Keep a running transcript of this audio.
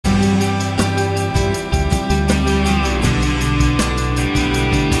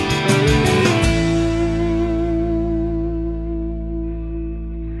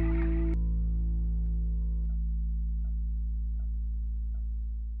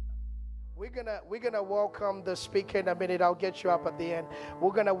We're gonna welcome the speaker in a minute. I'll get you up at the end.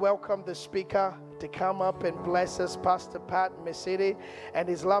 We're gonna welcome the speaker to come up and bless us, Pastor Pat Meseti and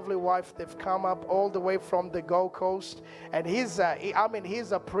his lovely wife. They've come up all the way from the Gold Coast, and he's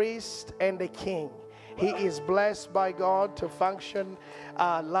a priest and a king. He is blessed by God to function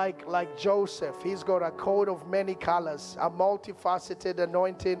like Joseph. He's got a coat of many colors, a multifaceted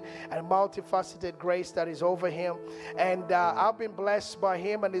anointing and multifaceted grace that is over him. And I've been blessed by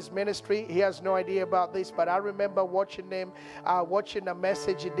him and his ministry. He has no idea about this, but I remember watching him, watching a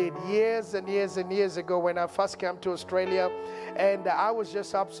message he did years and years and years ago when I first came to Australia. And I was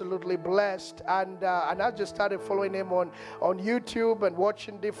just absolutely blessed. And I just started following him on YouTube and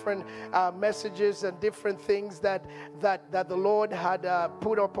watching different messages and different things that the Lord had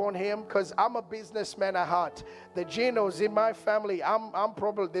put upon him, because I'm a businessman at heart. The Genos in my family, I'm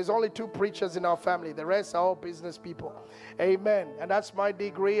probably, there's only 2 preachers in our family. The rest are all business people. Amen. And that's my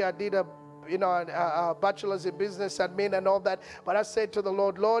degree. I did a bachelor's in business admin and all that. But I said to the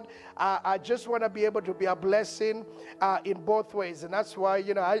Lord, I just want to be able to be a blessing in both ways. And that's why,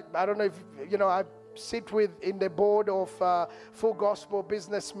 I don't know if, I sit in the board of Full Gospel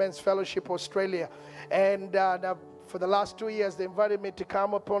Businessmen's Fellowship Australia. And now for the last 2 years, they invited me to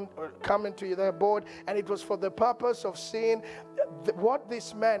come into their board. And it was for the purpose of seeing what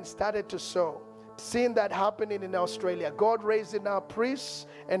this man started to sow. Seeing that happening in Australia. God raising our priests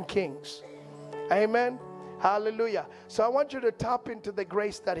and kings. Amen. Hallelujah. So I want you to tap into the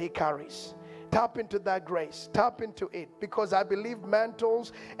grace that he carries. Tap into that grace. Tap into it. Because I believe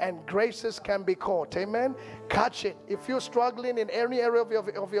mantles and graces can be caught. Amen. Catch it. If you're struggling in any area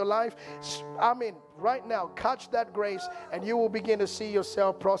of your life, right now, catch that grace and you will begin to see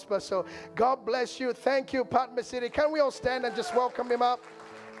yourself prosper. So God bless you. Thank you, Pat Meseti. Can we all stand and just welcome him up?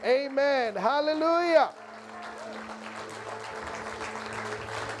 Amen. Hallelujah.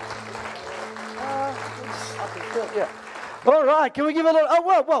 Yeah. All right. Can we give a little?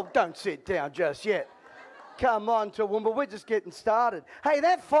 Oh, well, don't sit down just yet. Come on, Toowoomba. We're just getting started. Hey,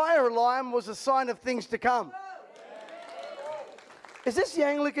 that fire alarm was a sign of things to come. Is this the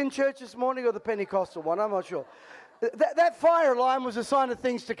Anglican church this morning or the Pentecostal one? I'm not sure. That fire alarm was a sign of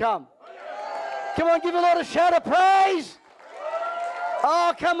things to come. Come on, give a lot of shout of praise.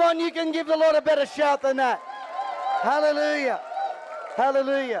 Oh, come on, you can give the Lord a better shout than that. Hallelujah.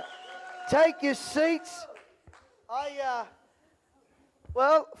 Hallelujah. Take your seats.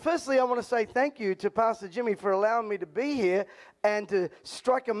 Well, firstly, I want to say thank you to Pastor Jimmy for allowing me to be here and to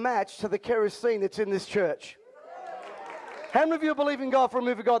strike a match to the kerosene that's in this church. How many of you believe in God for a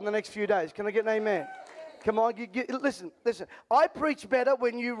move of God in the next few days? Can I get an amen? Come on, listen. I preach better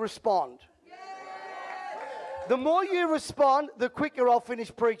when you respond. The more you respond, the quicker I'll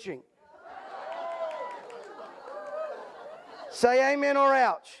finish preaching. Say amen or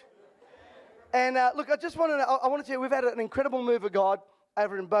ouch. And look, I want to tell you, we've had an incredible move of God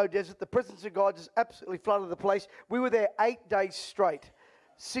over in Bow Desert. The presence of God just absolutely flooded the place. We were there 8 days straight.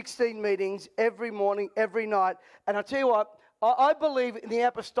 16 meetings every morning, every night. And I tell you what, I believe in the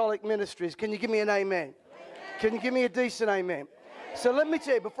apostolic ministries. Can you give me an amen? Amen. Can you give me a decent amen? So let me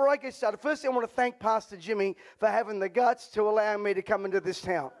tell you, before I get started, firstly I want to thank Pastor Jimmy for having the guts to allow me to come into this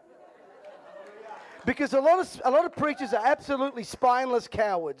town. Because a lot of preachers are absolutely spineless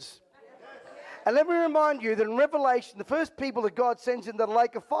cowards. And let me remind you that in Revelation, the first people that God sends into the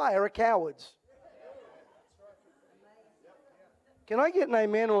lake of fire are cowards. Can I get an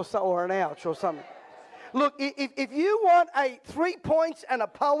amen or an ouch or something? Look, if you want 3 points and a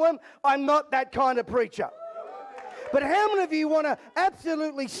poem, I'm not that kind of preacher. But how many of you want to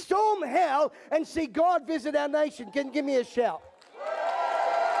absolutely storm hell and see God visit our nation? Can you give me a shout?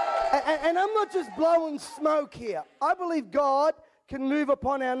 And I'm not just blowing smoke here. I believe God can move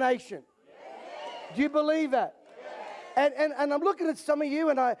upon our nation. Do you believe that? And I'm looking at some of you,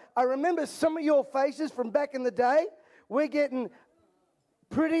 and I remember some of your faces from back in the day. We're getting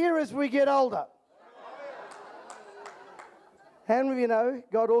prettier as we get older. How many of you know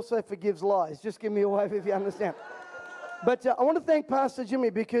God also forgives lies? Just give me a wave if you understand. But I want to thank Pastor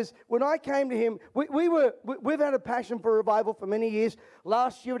Jimmy, because when I came to him, we've had a passion for revival for many years.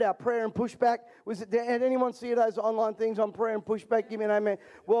 Last year at our prayer and pushback, did anyone see those online things on prayer and pushback? Give me an amen.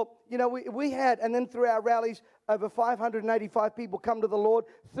 Well, we had, and then through our rallies, over 585 people come to the Lord.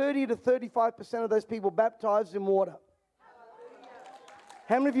 30 to 35% of those people baptized in water.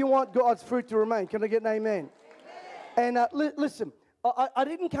 How many of you want God's fruit to remain? Can I get an amen? And listen, I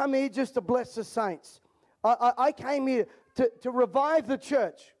didn't come here just to bless the saints. I came here to revive the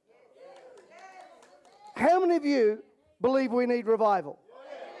church. How many of you believe we need revival?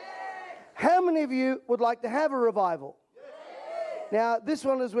 How many of you would like to have a revival? Now, this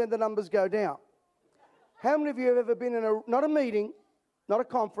one is when the numbers go down. How many of you have ever been in not a meeting, not a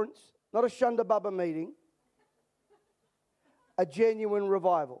conference, not a Shunda Baba meeting, a genuine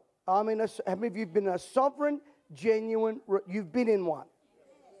revival? I mean, how many of you have been in a sovereign, genuine, you've been in one?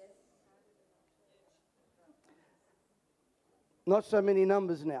 Not so many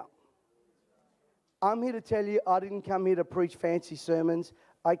numbers now. I'm here to tell you, I didn't come here to preach fancy sermons.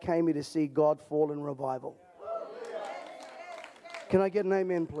 I came here to see God fall in revival. Can I get an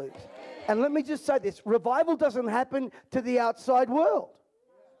amen, please? And let me just say this. Revival doesn't happen to the outside world.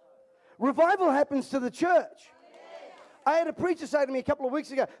 Revival happens to the church. I had a preacher say to me a couple of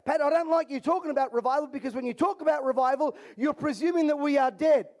weeks ago, Pat, I don't like you talking about revival because when you talk about revival, you're presuming that we are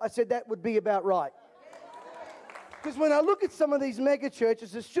dead. I said that would be about right. Because when I look at some of these mega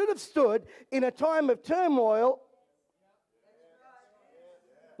churches that should have stood in a time of turmoil.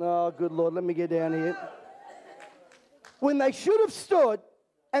 Oh, good Lord, let me get down here. When they should have stood,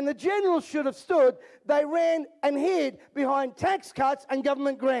 and the generals should have stood, they ran and hid behind tax cuts and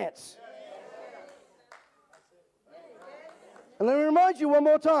government grants. And let me remind you one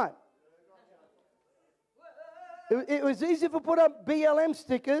more time. It was easy to put up BLM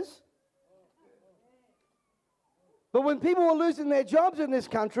stickers. But when people were losing their jobs in this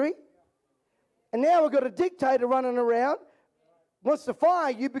country, and now we've got a dictator running around, wants to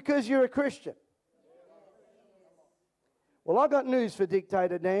fire you because you're a Christian. Well, I got news for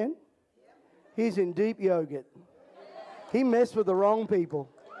Dictator Dan. He's in deep yogurt. He messed with the wrong people.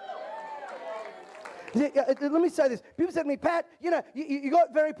 Let me say this. People say to me, Pat, you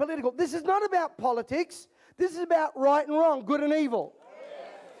got very political. This is not about politics. This is about right and wrong, good and evil.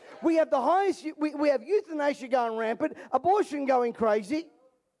 We have the highest, we have euthanasia going rampant, abortion going crazy.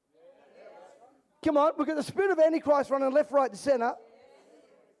 Come on, we've got the spirit of Antichrist running left, right, and center.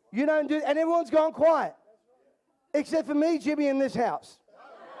 You don't do, and everyone's gone quiet. Except for me, Jimmy, in this house.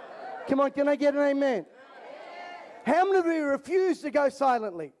 Come on, can I get an amen? How many of you refuse to go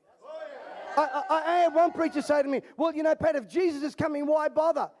silently? I had one preacher say to me, well, Pat, if Jesus is coming, why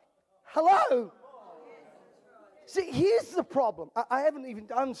bother? Hello? See, here's the problem. I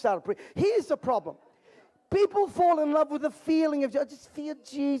haven't started preaching. Here's the problem. People fall in love with the feeling of, I just feel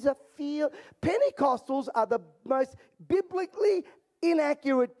Jesus, Pentecostals are the most biblically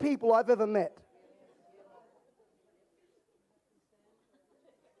inaccurate people I've ever met.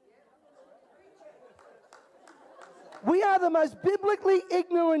 We are the most biblically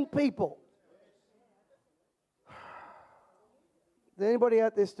ignorant people. Does anybody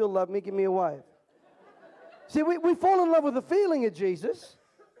out there still love me? Give me a wave. See, we fall in love with the feeling of Jesus.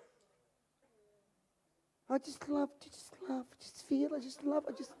 I just love, I just feel, I just love,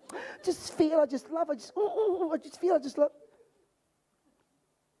 I just feel, I just love, I just feel, I just love.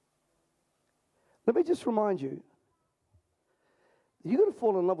 Let me just remind you, you've got to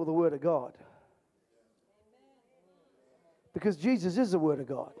fall in love with the Word of God. Because Jesus is the Word of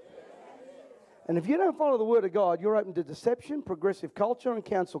God. And if you don't follow the Word of God, you're open to deception, progressive culture, and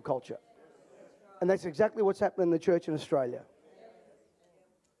cancel culture. And that's exactly what's happening in the church in Australia.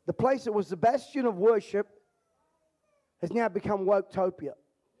 The place that was the bastion of worship has now become Woketopia.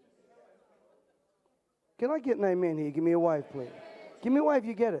 Can I get an amen here? Give me a wave, please. Give me a wave,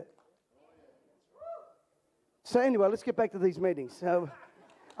 you get it. So anyway, let's get back to these meetings. So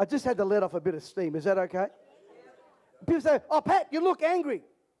I just had to let off a bit of steam. Is that okay? People say, oh, Pat, you look angry.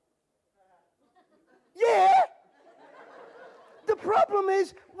 Yeah. The problem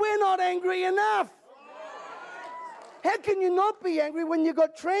is we're not angry enough. How can you not be angry when you've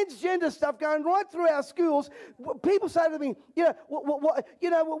got transgender stuff going right through our schools? People say to me, why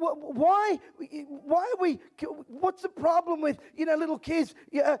are we, what's the problem with, little kids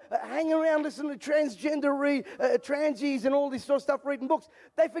hanging around listening to transgender transies and all this sort of stuff, reading books?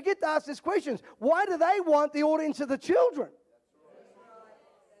 They forget to ask these questions. Why do they want the audience of the children?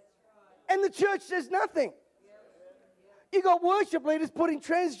 And the church says nothing. You got worship leaders putting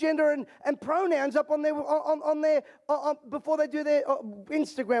transgender and pronouns up on their before they do their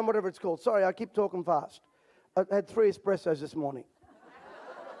Instagram, whatever it's called. Sorry, I keep talking fast. I had 3 espressos this morning,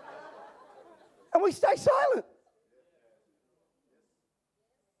 and we stay silent.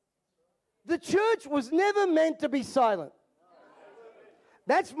 The church was never meant to be silent.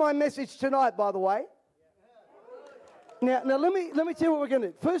 That's my message tonight, by the way. Now let me tell you what we're going to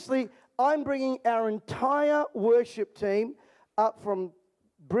do. Firstly, I'm bringing our entire worship team up from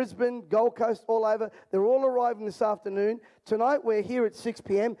Brisbane, Gold Coast, all over. They're all arriving this afternoon. Tonight we're here at 6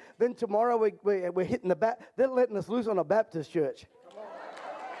 p.m. Then tomorrow we're hitting the they're letting us loose on a Baptist church.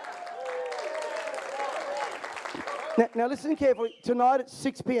 Now listen carefully. Tonight at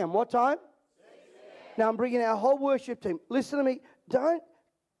 6 p.m. What time? 6 p.m. Now I'm bringing our whole worship team. Listen to me.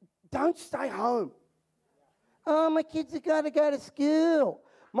 don't stay home. Oh, my kids have got to go to school.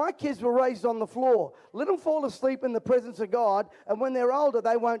 My kids were raised on the floor. Let them fall asleep in the presence of God, and when they're older,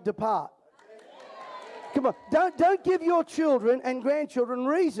 they won't depart. Come on, don't give your children and grandchildren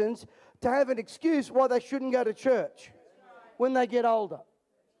reasons to have an excuse why they shouldn't go to church when they get older.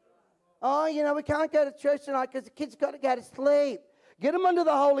 Oh, we can't go to church tonight because the kids got to go to sleep. Get them under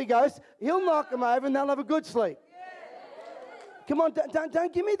the Holy Ghost. He'll knock them over and they'll have a good sleep. Come on,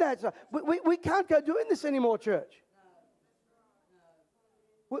 don't give me that stuff. We can't go doing this anymore, church.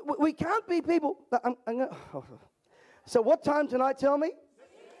 We can't be people. So what time tonight, tell me?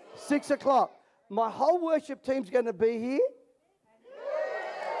 6 o'clock. My whole worship team's going to be here.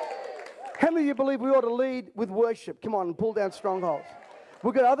 How many of you believe we ought to lead with worship? Come on, and pull down strongholds.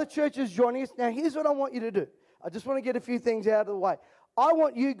 We've got other churches joining us. Now, here's what I want you to do. I just want to get a few things out of the way. I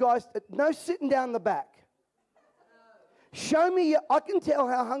want you guys, no sitting down the back. Show me, I can tell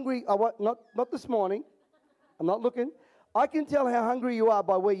how hungry, not this morning. I'm not looking. I can tell how hungry you are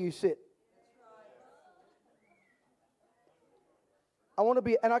by where you sit.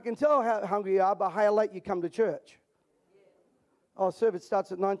 And I can tell how hungry you are by how late you come to church. Oh, service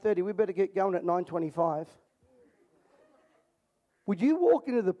starts at 9:30. We better get going at 9:25. Would you walk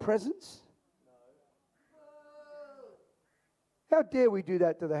into the presence? How dare we do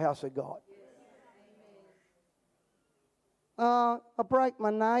that to the house of God? I break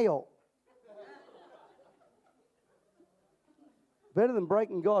my nail. Better than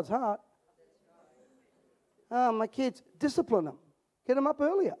breaking God's heart. Oh, my kids, discipline them. Get them up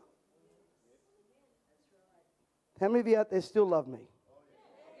earlier. How many of you out there still love me?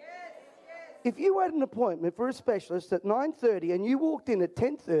 If you had an appointment for a specialist at 9:30 and you walked in at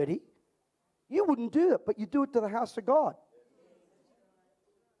 10:30, you wouldn't do that, but you do it to the house of God.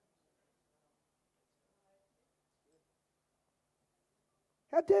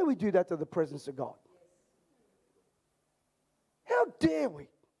 How dare we do that to the presence of God? How dare we?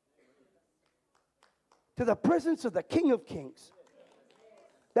 To the presence of the King of Kings.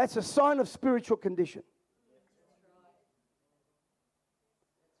 That's a sign of spiritual condition.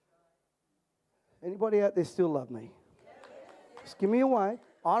 Anybody out there still love me? Just give me a wave.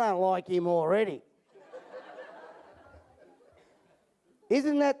 I don't like him already.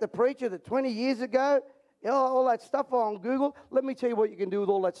 Isn't that the preacher that 20 years ago, all that stuff on Google? Let me tell you what you can do with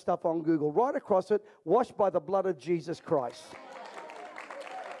all that stuff on Google. Right across it, washed by the blood of Jesus Christ.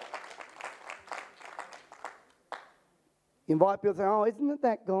 Invite people to say, oh, isn't it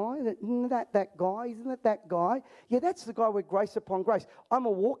that guy? Isn't that guy? Isn't it that guy? Yeah, that's the guy with grace upon grace. I'm a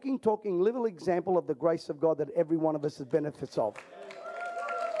walking, talking, living example of the grace of God that every one of us has benefits of.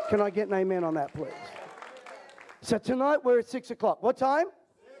 Can I get an amen on that, please? So tonight we're at 6 o'clock. What time? 6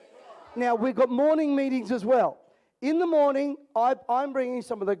 o'clock. Now, we've got morning meetings as well. In the morning, I'm bringing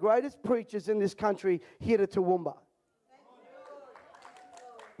some of the greatest preachers in this country here to Toowoomba.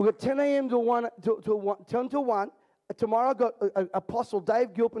 We've got 10 a.m. to 10 to 1. Tomorrow I've got Apostle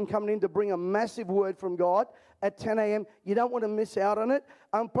Dave Gilpin coming in to bring a massive word from God at 10 a.m. You don't want to miss out on it.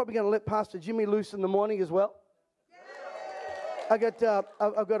 I'm probably going to let Pastor Jimmy loose in the morning as well. I've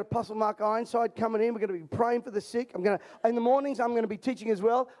got Apostle Mark Ironside coming in. We're going to be praying for the sick. In the mornings, I'm going to be teaching as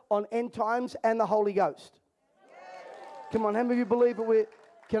well on end times and the Holy Ghost. Come on, how many of you believe it?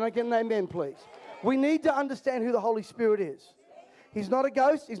 Can I get an amen, please? We need to understand who the Holy Spirit is. He's not a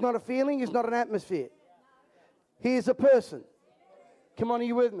ghost. He's not a feeling. He's not an atmosphere. He is a person. Come on, are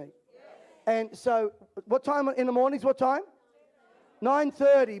you with me? And so, what time in the mornings? What time?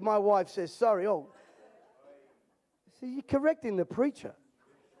 9:30, my wife says. Sorry. Oh. See, you're correcting the preacher.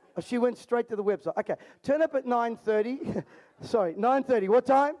 Oh, she went straight to the website. Okay. Turn up at 9:30. Sorry, 9:30. What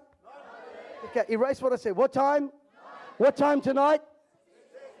time? 9:30. Okay, erase what I said. What time? 9. What time tonight?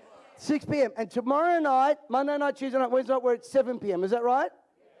 6 p.m. And tomorrow night, Monday night, Tuesday night, Wednesday night, we're at 7 p.m. Is that right?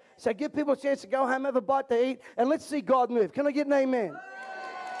 So give people a chance to go home, have a bite to eat, and let's see God move. Can I get an amen?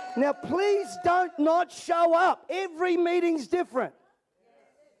 Now, please don't not show up. Every meeting's different.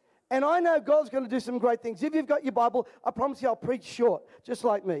 And I know God's going to do some great things. If you've got your Bible, I promise you I'll preach short, just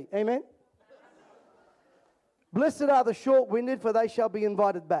like me. Amen? Blessed are the short-winded, for they shall be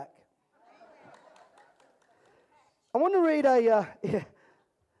invited back. I want to read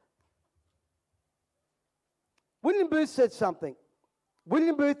William Booth said something.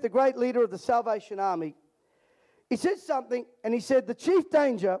 William Booth, the great leader of the Salvation Army, he said something, and he said, the chief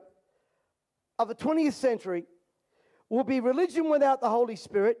danger of the 20th century will be religion without the Holy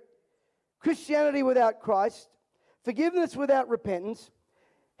Spirit, Christianity without Christ, forgiveness without repentance,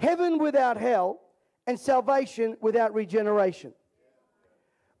 heaven without hell, and salvation without regeneration.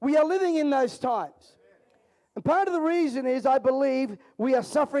 We are living in those times. And part of the reason is I believe we are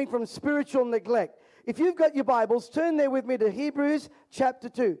suffering from spiritual neglect. If you've got your Bibles, turn there with me to Hebrews chapter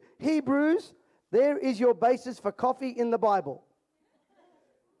 2. Hebrews, there is your basis for coffee in the Bible.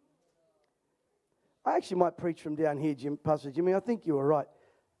 I actually might preach from down here, Pastor Jimmy. I think you were right.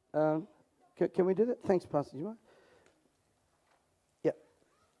 Can we do that? Thanks, Pastor Jimmy. Yeah.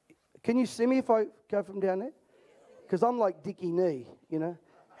 Can you see me if I go from down there? Because I'm like Dickie Knee, you know.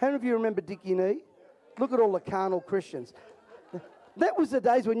 How many of you remember Dickie Knee? Look at all the carnal Christians. That was the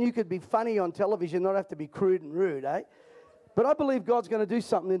days when you could be funny on television, not have to be crude and rude, eh? But I believe God's going to do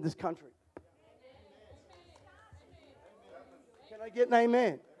something in this country. Can I get an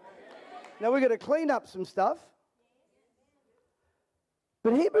amen? Now we're going to clean up some stuff.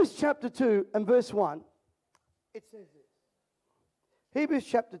 But Hebrews chapter 2 and verse 1, it says this. Hebrews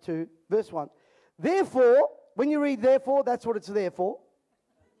chapter 2, verse 1. Therefore, when you read therefore, that's what it's there for.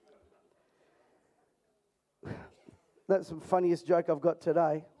 That's the funniest joke I've got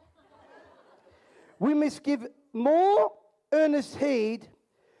today. We must give more earnest heed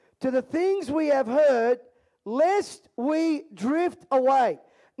to the things we have heard, lest we drift away.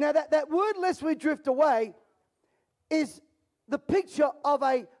 Now, that word, lest we drift away, is the picture of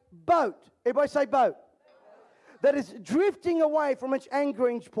a boat. Everybody say boat. That is drifting away from its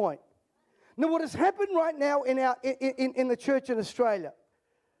anchoring point. Now, what has happened right now in the church in Australia,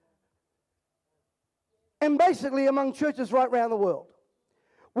 and basically among churches right around the world,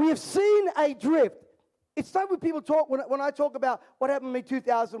 we have seen a drift. It's like when people talk, when I talk about what happened to me in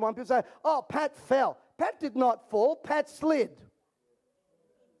 2001, people say, oh, Pat fell. Pat did not fall, Pat slid.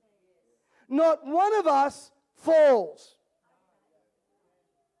 Not one of us falls.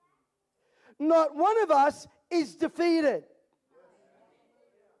 Not one of us is defeated.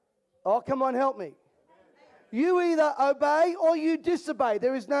 Oh, come on, help me. You either obey or you disobey.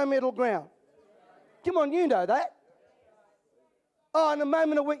 There is no middle ground. Come on, you know that. Oh, in a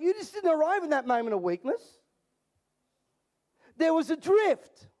moment of weakness. You just didn't arrive in that moment of weakness. There was a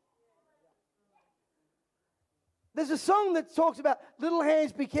drift. There's a song that talks about little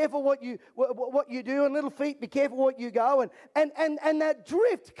hands, be careful what you do, and little feet, be careful what you go. And that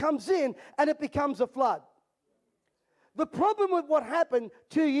drift comes in and it becomes a flood. The problem with what happened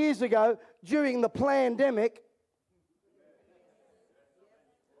 2 years ago during the pandemic,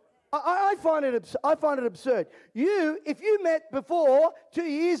 I find it absurd. If you met before 2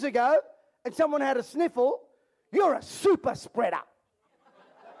 years ago and someone had a sniffle, you're a super spreader.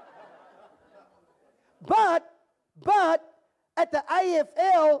 But at the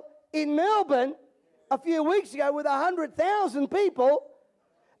AFL in Melbourne a few weeks ago with 100,000 people,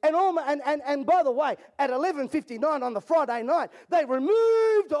 and by the way, at 11:59 on the Friday night, they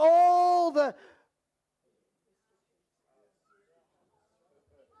removed all the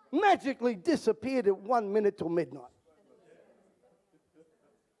magically disappeared at 1 minute till midnight.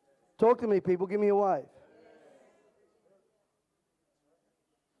 Talk to me, people. Give me a wave.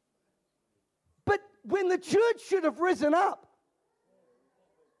 But when the church should have risen up,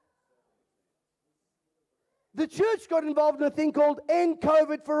 the church got involved in a thing called End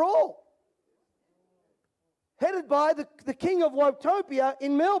COVID for All, headed by the king of Wotopia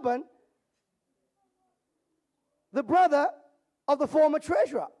in Melbourne, the brother of the former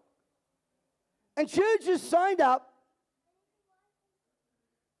treasurer. And churches signed up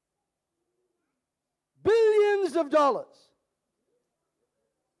billions of dollars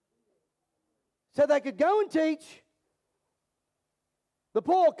so they could go and teach the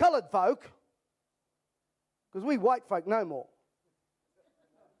poor coloured folk, because we white folk no more,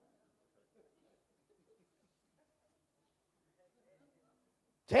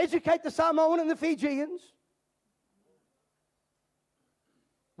 to educate the Samoan and the Fijians.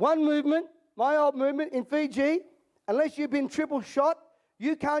 One movement, my old movement in Fiji, unless you've been triple shot,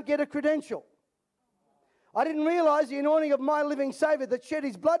 you can't get a credential. I didn't realize the anointing of my living Savior that shed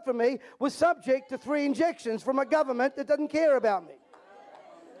his blood for me was subject to 3 injections from a government that doesn't care about me.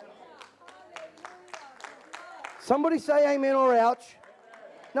 Somebody say amen or ouch.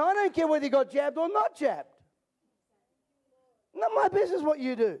 Now, I don't care whether you got jabbed or not jabbed. Not my business what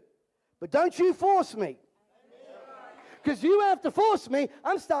you do. But don't you force me. Because you have to force me,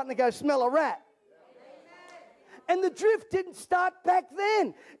 I'm starting to go smell a rat. And the drift didn't start back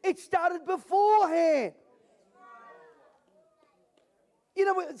then. It started beforehand. You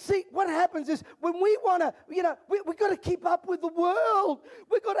know, see, what happens is when we want to, we've got to keep up with the world.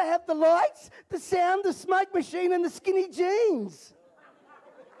 We've got to have the lights, the sound, the smoke machine, and the skinny jeans.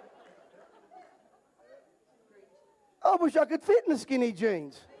 I wish I could fit in the skinny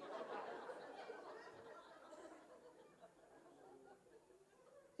jeans.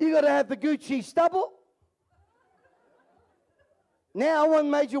 You got to have the Gucci stubble. Now, one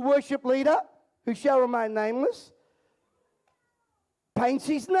major worship leader, who shall remain nameless, paints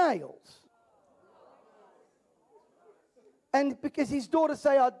his nails. And because his daughters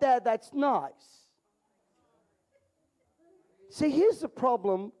say, oh, Dad, that's nice. See, here's the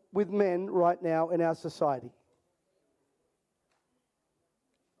problem with men right now in our society.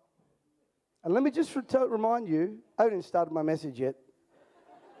 And let me just remind you, I haven't started my message yet,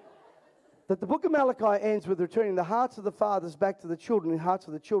 that the book of Malachi ends with returning the hearts of the fathers back to the children and the hearts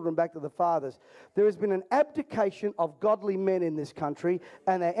of the children back to the fathers. There has been an abdication of godly men in this country,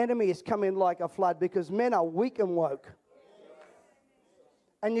 and our enemy has come in like a flood because men are weak and woke.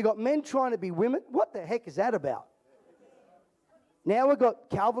 And you've got men trying to be women. What the heck is that about? Now we've got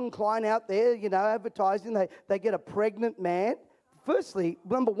Calvin Klein out there, advertising. They get a pregnant man. Firstly,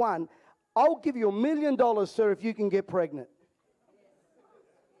 number one, I'll give you $1 million, sir, if you can get pregnant.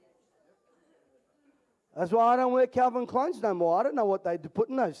 That's why I don't wear Calvin Kleins no more. I don't know what they put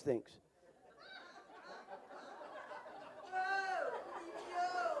in those things.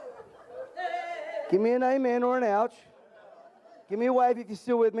 Give me an amen or an ouch. Give me a wave if you're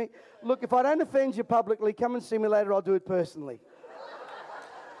still with me. Look, if I don't offend you publicly, come and see me later. I'll do it personally.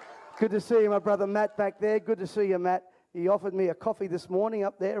 Good to see you, my brother Matt back there. Good to see you, Matt. He offered me a coffee this morning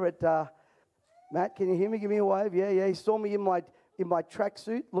up there at... Matt, can you hear me? Give me a wave. Yeah. He saw me in my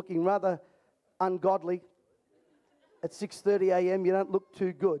tracksuit looking rather ungodly at 6:30 a.m. You don't look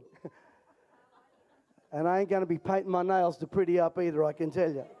too good. And I ain't going to be painting my nails to pretty up either, I can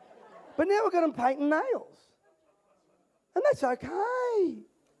tell you. But now we've got them painting nails. And that's okay.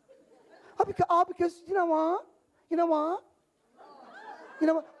 Because you know what?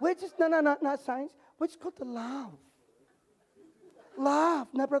 We're just, no, saints. We're just called to love. Love.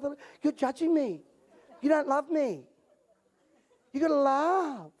 No, brother, you're judging me. You don't love me. You got to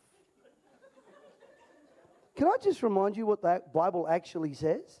love. Can I just remind you what the Bible actually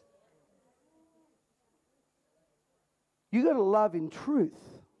says? You got to love in truth.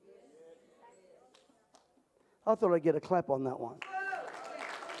 I thought I'd get a clap on that one.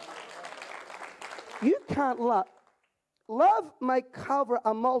 You can't love. Love may cover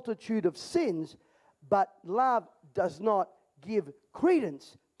a multitude of sins, but love does not give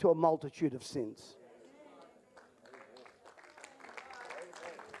credence to a multitude of sins.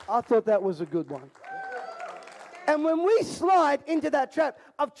 I thought that was a good one. And when we slide into that trap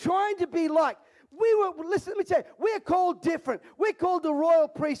of trying to be like, listen, let me tell you, we're called different. We're called the royal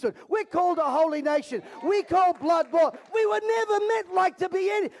priesthood. We're called a holy nation. We're called blood bought. We were never meant like to be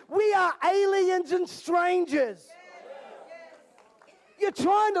any. We are aliens and strangers. You're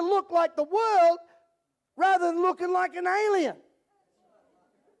trying to look like the world rather than looking like an alien.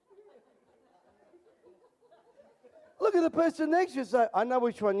 Look at the person next to you and say, I know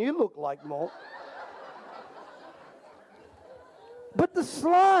which one you look like more. But the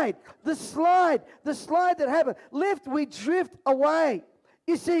slide that happened, left, we drift away.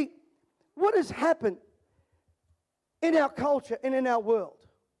 You see, what has happened in our culture and in our world?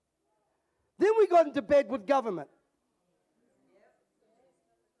 Then we got into bed with government.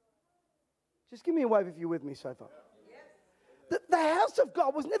 Just give me a wave if you're with me so far. The house of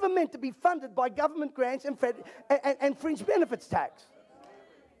God was never meant to be funded by government grants and fringe benefits tax.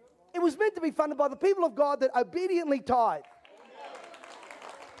 It was meant to be funded by the people of God that obediently tithe.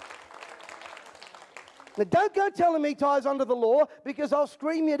 Now, don't go telling me tithes under the law, because I'll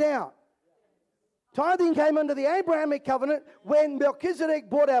scream you down. Tithing came under the Abrahamic covenant when Melchizedek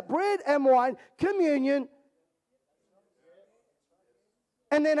brought out bread and wine, communion.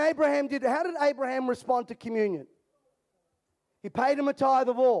 And then Abraham did. How did Abraham respond to communion? He paid him a tithe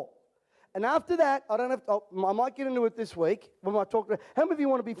of all. And after that, I might get into it this week when I talk. How many of you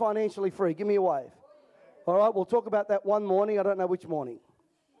want to be financially free? Give me a wave. All right, we'll talk about that one morning. I don't know which morning.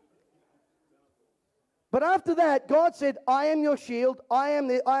 But after that, God said, I am your shield. I am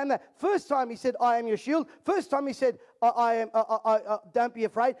that. First time he said, I am your shield. First time he said, don't be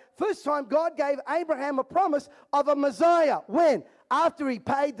afraid. First time God gave Abraham a promise of a Messiah. When? After he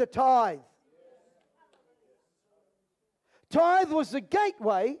paid the tithe. Tithe was the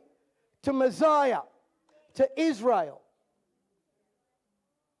gateway to Messiah, to Israel.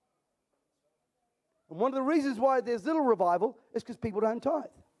 And one of the reasons why there's little revival is because people don't tithe.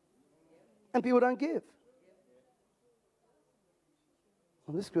 And people don't give.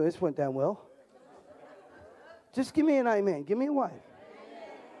 Well, this went down well. Just give me an amen. Give me a wave.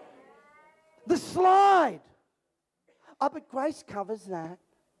 The slide. But grace covers that.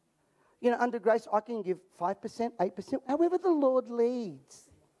 Under grace, I can give 5%, 8%, however the Lord leads.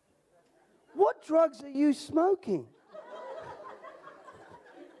 What drugs are you smoking?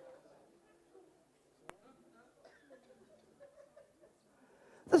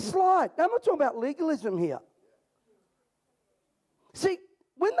 the slide. Now, I'm not talking about legalism here. See,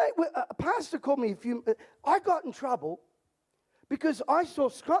 when a pastor called me I got in trouble because I saw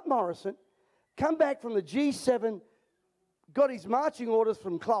Scott Morrison come back from the G7, got his marching orders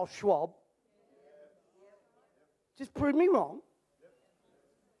from Klaus Schwab. Just proved me wrong.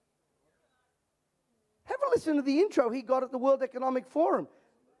 Have a listen to the intro he got at the World Economic Forum.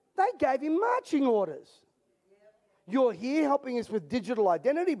 They gave him marching orders. You're here helping us with digital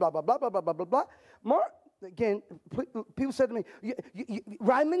identity, blah, blah, blah, blah, blah, blah, blah, blah. Again, people said to me,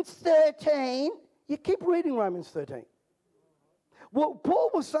 Romans 13, you keep reading Romans 13. What Paul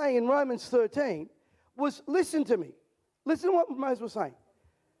was saying in Romans 13 was, listen to me. Listen to what Moses was saying.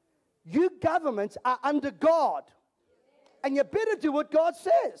 You governments are under God, and you better do what God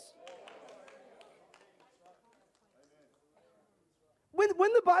says.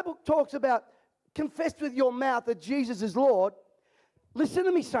 When the Bible talks about confess with your mouth that Jesus is Lord, listen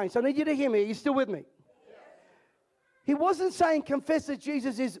to me, saints. I need you to hear me. Are you still with me? He wasn't saying confess that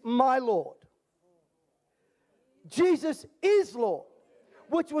Jesus is my Lord. Jesus is Lord,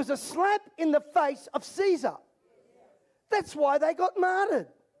 which was a slap in the face of Caesar. That's why they got martyred.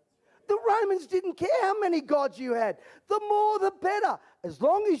 The Romans didn't care how many gods you had. The more, the better. As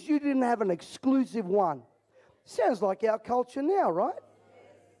long as you didn't have an exclusive one. Sounds like our culture now, right?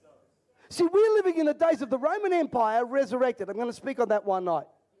 See, we're living in the days of the Roman Empire resurrected. I'm going to speak on that one night.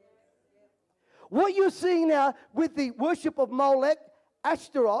 What you're seeing now with the worship of Molech,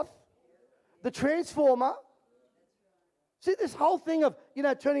 Ashtaroth, the transformer. See, this whole thing of,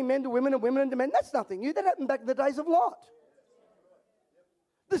 turning men to women and women into men, that's nothing new. That happened back in the days of Lot.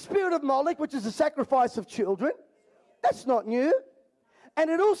 The spirit of Molech, which is the sacrifice of children, that's not new. And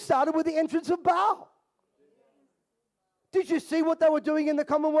it all started with the entrance of Baal. Did you see what they were doing in the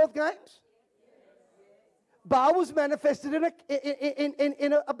Commonwealth Games? Baal was manifested in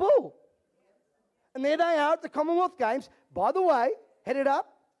a bull. And there they are at the Commonwealth Games, by the way, headed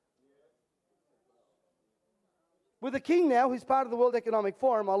up with a king now who's part of the World Economic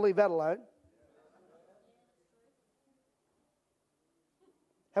Forum. I'll leave that alone.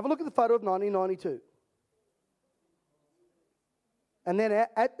 Have a look at the photo of 1992. And then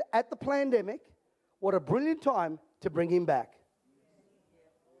at the pandemic, what a brilliant time to bring him back.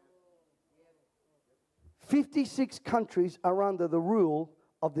 56 countries are under the rule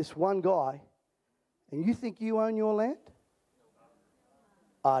of this one guy. And you think you own your land?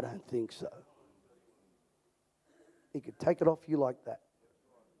 I don't think so. He could take it off you like that.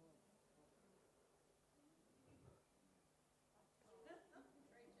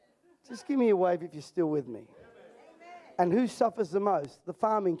 Just give me a wave if you're still with me. And who suffers the most? The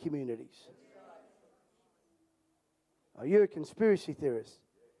farming communities. Oh, you're a conspiracy theorist.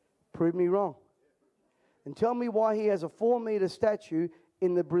 Prove me wrong. And tell me why he has a 4-meter statue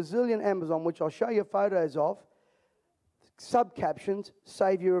in the Brazilian Amazon, which I'll show you photos of, subcaptions,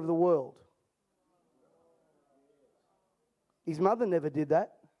 Savior of the World. His mother never did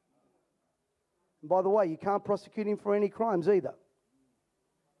that. And by the way, you can't prosecute him for any crimes either.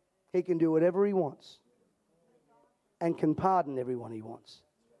 He can do whatever he wants and can pardon everyone he wants.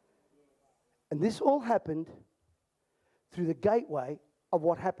 And this all happened through the gateway of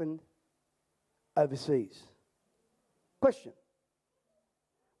what happened overseas. Question.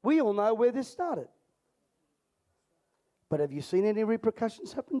 We all know where this started. But have you seen any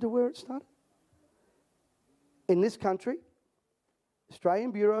repercussions happen to where it started? In this country,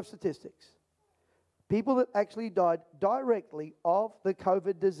 Australian Bureau of Statistics, people that actually died directly of the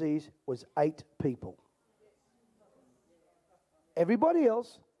COVID disease was 8 people. Everybody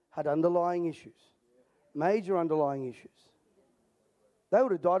else had underlying issues, major underlying issues. They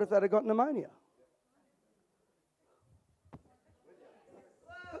would have died if they'd have got pneumonia.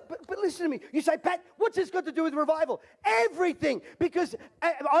 But listen to me. You say, Pat, what's this got to do with revival? Everything. Because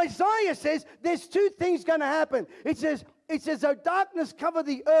Isaiah says there's 2 things going to happen. It says, "Oh, darkness cover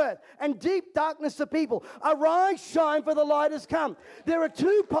the earth, and deep darkness the people. Arise, shine, for the light has come." There are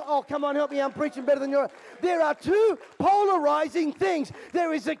 2... oh, come on, help me. I'm preaching better than you are. There are 2 polarizing things.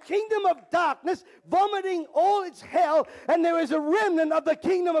 There is a kingdom of darkness vomiting all its hell, and there is a remnant of the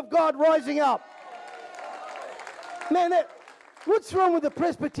kingdom of God rising up. Man, what's wrong with the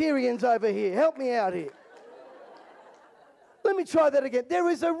Presbyterians over here? Help me out here. Let me try that again. There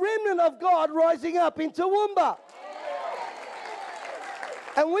is a remnant of God rising up in Toowoomba.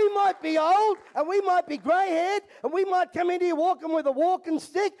 And we might be old, and we might be grey-haired, and we might come in here walking with a walking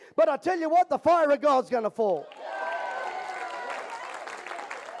stick, but I tell you what, the fire of God's going to fall.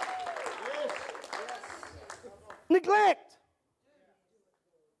 Neglect.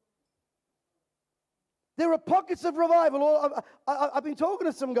 There are pockets of revival. I've been talking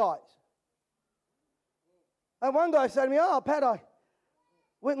to some guys. And one guy said to me, "Oh, Pat, I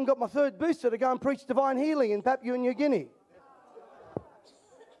went and got my third booster to go and preach divine healing in Papua New Guinea."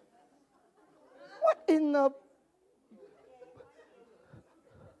 What in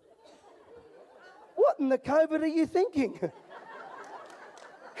the COVID are you thinking?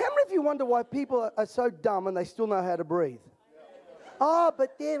 How many of you wonder why people are so dumb and they still know how to breathe? Oh,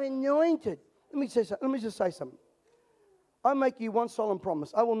 but they're anointed. Let me just say something. I make you one solemn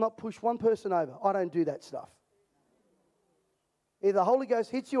promise. I will not push one person over. I don't do that stuff. Either the Holy Ghost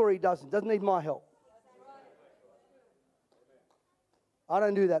hits you or he doesn't. Doesn't need my help. I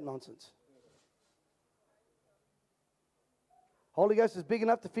don't do that nonsense. Holy Ghost is big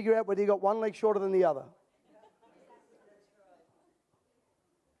enough to figure out whether you got one leg shorter than the other.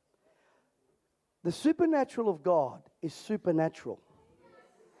 The supernatural of God is supernatural.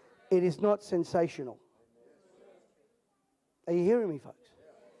 It is not sensational. Are you hearing me, folks?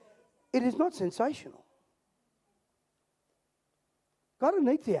 It is not sensational. God don't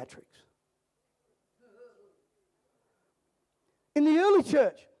need theatrics. In the early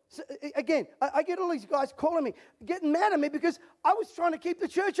church, again, I get all these guys calling me, getting mad at me because I was trying to keep the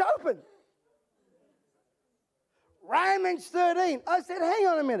church open. Romans 13. I said, hang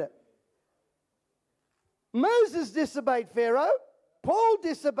on a minute. Moses disobeyed Pharaoh. Paul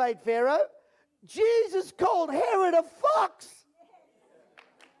disobeyed Pharaoh. Jesus called Herod a fox.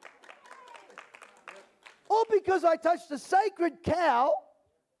 All because I touched a sacred cow.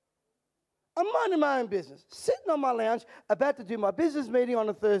 I'm minding my own business, sitting on my lounge, about to do my business meeting on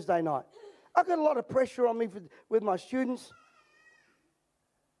a Thursday night. I've got a lot of pressure on me with my students.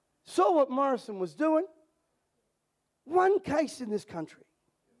 Saw what Morrison was doing. One case in this country.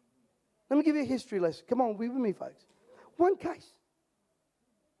 Let me give you a history lesson. Come on, be with me, folks. One case.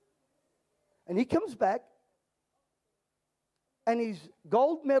 And he comes back, and his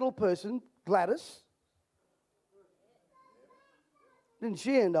gold medal person, Gladys, didn't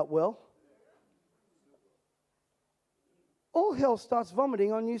she end up well? All hell starts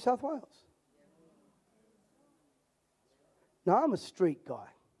vomiting on New South Wales. Now, I'm a street guy.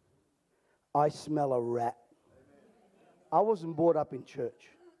 I smell a rat. I wasn't brought up in church.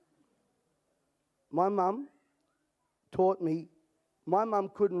 My mum taught me, my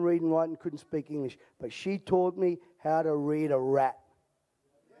mum couldn't read and write and couldn't speak English, but she taught me how to read a rat.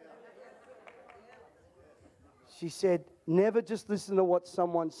 She said, never just listen to what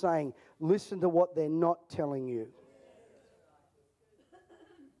someone's saying. Listen to what they're not telling you.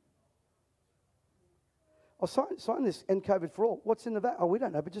 I'll sign this, end COVID for all. What's in the back? Oh, we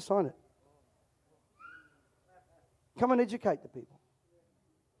don't know, but just sign it. Come and educate the people.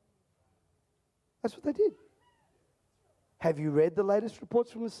 That's what they did. Have you read the latest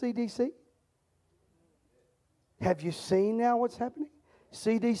reports from the CDC? Have you seen now what's happening?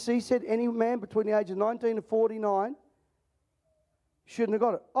 CDC said any man between the age of 19 and 49 shouldn't have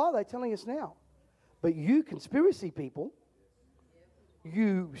got it. Oh, they're telling us now. But you conspiracy people,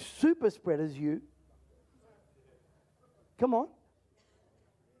 you super spreaders, you, come on.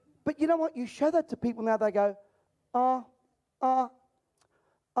 But you know what? You show that to people now, they go, oh,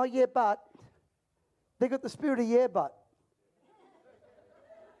 yeah, but. They got the spirit of yeah, but.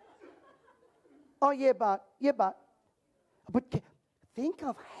 Oh, yeah, but. But think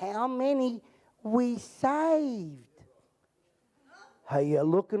of how many we saved. Hey, you're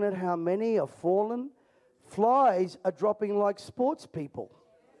looking at how many are fallen? Flies are dropping like sports people.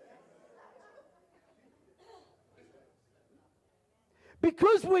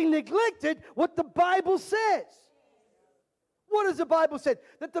 Because we neglected what the Bible says. What does the Bible say?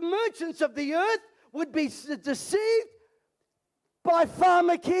 That the merchants of the earth would be deceived by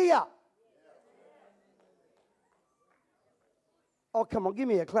pharmakia. Oh, come on, give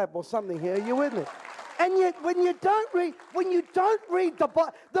me a clap or something here. Are you with me? And yet, when you don't read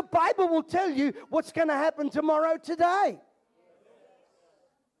the Bible will tell you what's going to happen tomorrow today.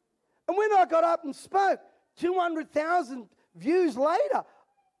 And when I got up and spoke, 200,000 views later,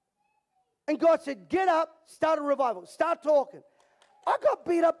 and God said, get up, start a revival, start talking. I got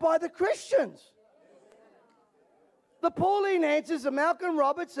beat up by the Christians. The Pauline Hansons, the Malcolm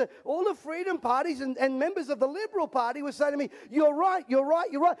Roberts, all the freedom parties and members of the Liberal Party were saying to me, you're right.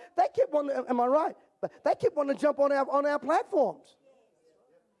 They kept wanting, am I right? But they kept wanting to jump on our platforms.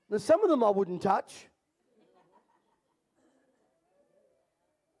 Now, some of them I wouldn't touch.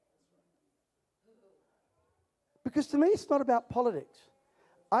 Because to me, it's not about politics.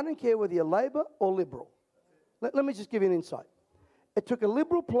 I don't care whether you're Labor or Liberal. Let me just give you an insight. It took a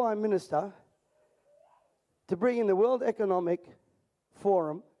Liberal Prime Minister to bring in the World Economic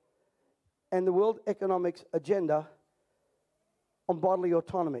Forum and the World Economic Agenda on bodily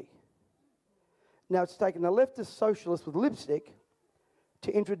autonomy. Now, it's taken a leftist socialist with lipstick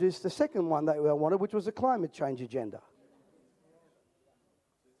to introduce the second one that we all wanted, which was a climate change agenda.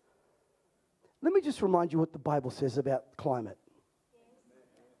 Let me just remind you what the Bible says about climate.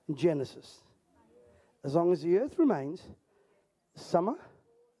 In Genesis, as long as the earth remains, summer,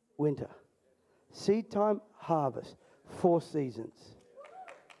 winter, seed time, harvest, 4 seasons.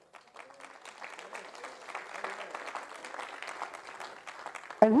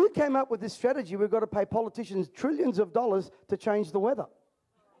 And who came up with this strategy? We've got to pay politicians trillions of dollars to change the weather.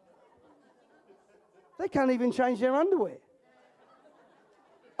 They can't even change their underwear.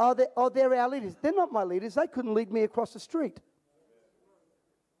 They're our leaders. They're not my leaders. They couldn't lead me across the street.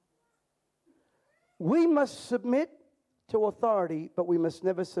 We must submit to authority, but we must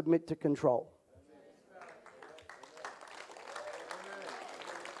never submit to control.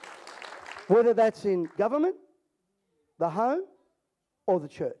 Whether that's in government, the home, or the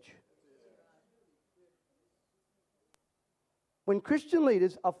church. When Christian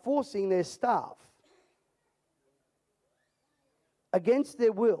leaders are forcing their staff against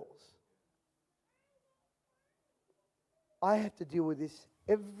their wills, I have to deal with this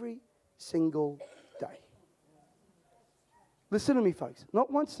every single day. Listen to me, folks.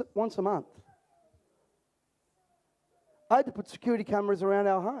 Not once a month. I had to put security cameras around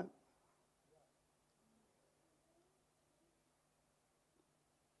our home.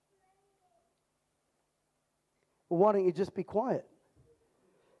 Well, why don't you just be quiet?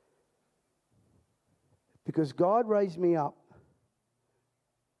 Because God raised me up.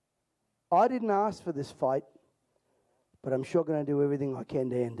 I didn't ask for this fight, but I'm sure going to do everything I can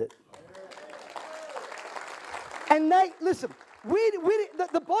to end it. And listen,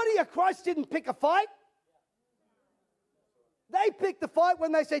 the body of Christ didn't pick a fight. They picked the fight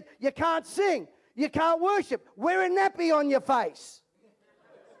when they said, you can't sing, you can't worship, wear a nappy on your face.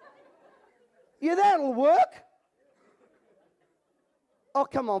 Yeah, that'll work. Oh,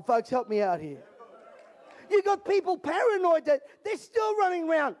 come on, folks, help me out here. You got people paranoid that they're still running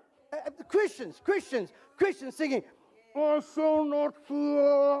around. Christians singing, I shall not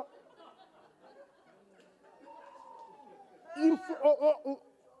fear.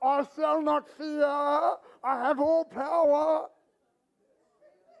 I shall not fear. I have all power.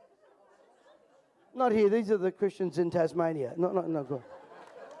 Not here. These are the Christians in Tasmania. No, go.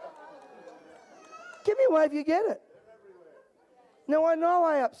 Give me a wave, you get it. Now, I know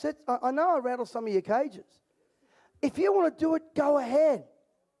I rattle some of your cages. If you want to do it, go ahead.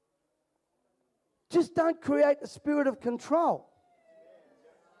 Just don't create a spirit of control.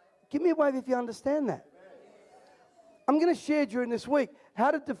 Give me a wave if you understand that. I'm going to share during this week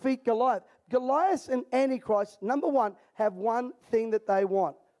how to defeat Goliath. Goliath and Antichrist, number one, have one thing that they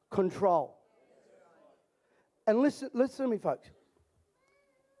want: control. And listen to me, folks.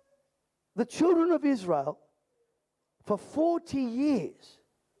 The children of Israel, for 40 years,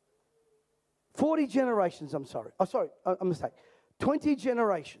 40 generations, a mistake, 20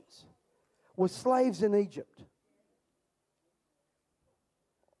 generations, were slaves in Egypt.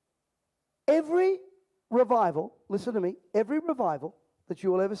 Every revival, listen to me, every revival that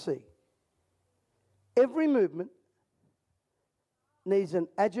you will ever see, every movement needs an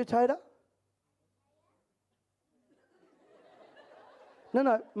agitator.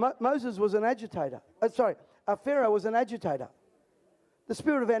 Moses was an agitator. Pharaoh was an agitator. The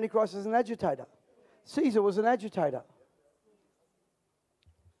spirit of Antichrist is an agitator. Caesar was an agitator.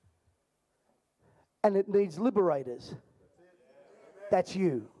 And it needs liberators. That's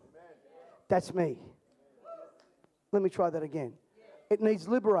you. That's me. Let me try that again. It needs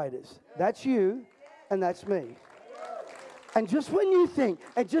liberators. That's you, and that's me. And just when you think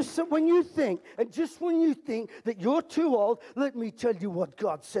that you're too old, let me tell you what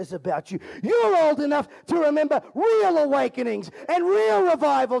God says about you. You're old enough to remember real awakenings and real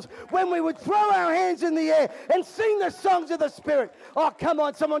revivals when we would throw our hands in the air and sing the songs of the Spirit. Oh, come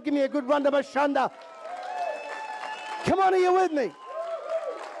on, someone give me a good run to Mashanda. Come on, are you with me?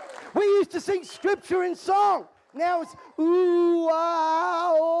 We used to sing scripture in song. Now it's ooh,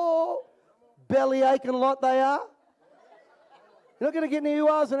 ah, oh. Belly aching lot they are. You're not going to get any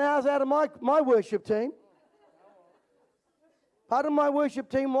oohs and ahs out of my worship team. Part of my worship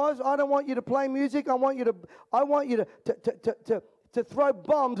team was, I don't want you to play music. I want you to throw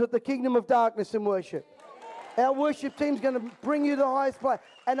bombs at the kingdom of darkness in worship. Our worship team's going to bring you to the highest place.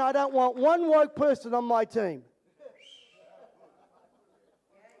 And I don't want one woke person on my team.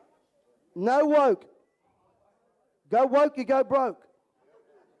 No woke. Go woke, you go broke.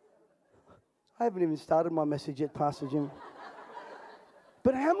 I haven't even started my message yet, Pastor Jim.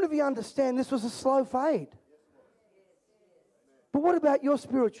 But how many of you understand this was a slow fade? But what about your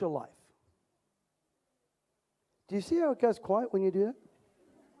spiritual life? Do you see how it goes quiet when you do that?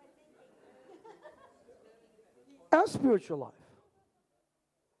 Our spiritual life.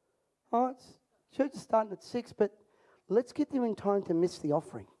 Oh, church is starting at 6, but let's get there in time to miss the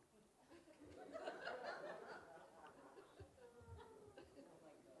offering.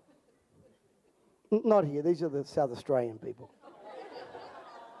 Not here. These are the South Australian people.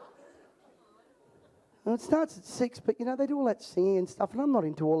 And it starts at 6, but, they do all that singing and stuff, and I'm not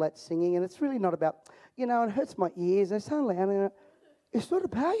into all that singing, and it's really not about, it hurts my ears, and it's so loud, and it's not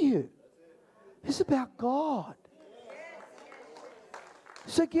about you. It's about God.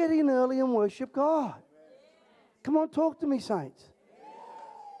 So get in early and worship God. Come on, talk to me, saints.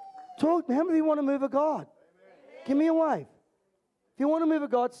 Talk. How many of you want to move of God? Give me a wave. If you want to move of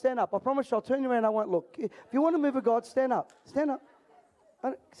God, stand up. I promise you, I'll turn you around, I won't look. If you want to move of God, stand up. Stand up.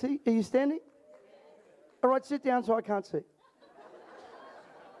 See, are you standing? All right, sit down so I can't see.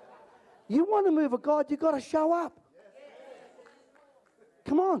 You want to move of God, you've got to show up.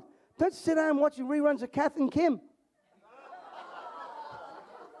 Come on. Don't sit down watching reruns of Kath and Kim.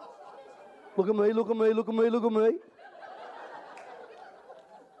 Look at me, look at me, look at me, look at me.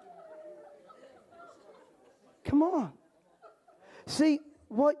 Come on. See,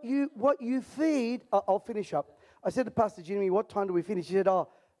 what you feed, I'll finish up. I said to Pastor Jimmy, what time do we finish? He said, oh,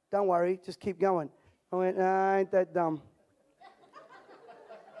 don't worry, just keep going. I went, nah, ain't that dumb.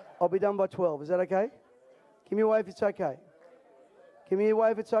 I'll be done by 12. Is that okay? Give me a wave if it's okay. Give me a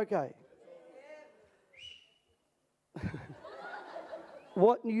wave if it's okay.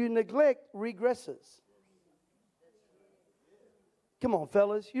 What you neglect regresses. Come on,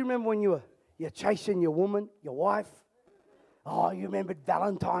 fellas. You remember when you're chasing your woman, your wife? Oh, you remembered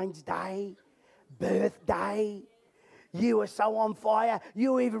Valentine's Day, birthday. You were so on fire.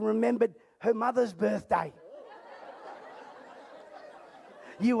 You even remembered her mother's birthday.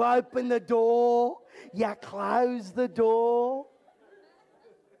 You open the door. You close the door.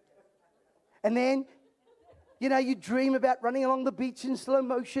 And then, you dream about running along the beach in slow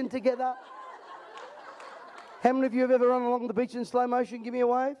motion together. How many of you have ever run along the beach in slow motion? Give me a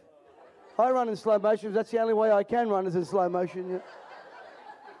wave. I run in slow motion because that's the only way I can run is in slow motion. Yeah.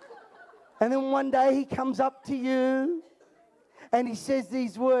 And then one day he comes up to you and he says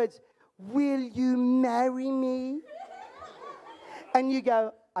these words, will you marry me? And you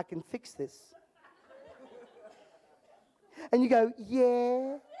go, I can fix this. And you go,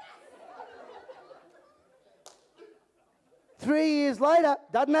 yeah. 3 years later,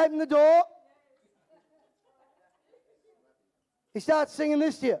 doesn't open the door. He starts singing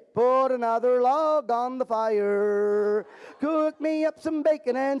this to you. Put another log on the fire. Cook me up some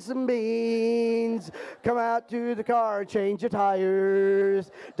bacon and some beans. Come out to the car and change your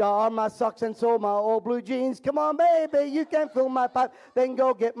tires. Darn my socks and sew my old blue jeans. Come on, baby, you can fill my pipe. Then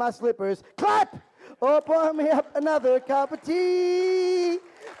go get my slippers. Clap! Oh, pour me up another cup of tea.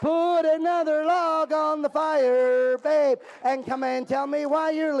 Put another log on the fire, babe. And come and tell me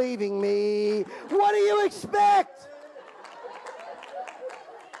why you're leaving me. What do you expect?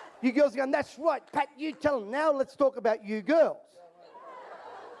 You girls are going, that's right, Pat, you tell them. Now let's talk about you girls.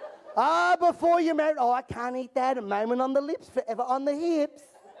 Before you're married, I can't eat that. A moment on the lips, forever on the hips.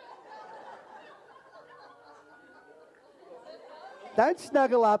 Don't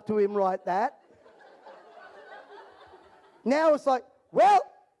snuggle up to him like that. Now it's like, well,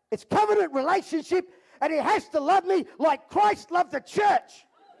 it's covenant relationship, and he has to love me like Christ loved the church.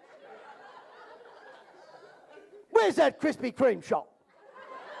 Where's that Krispy Kreme shop?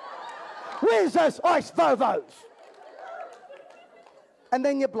 Where's those ice Vovos? And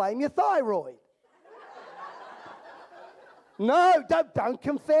then you blame your thyroid. No, don't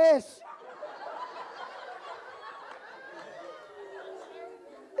confess.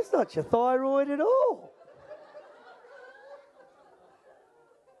 It's not your thyroid at all.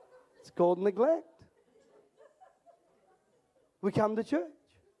 It's called neglect. We come to church.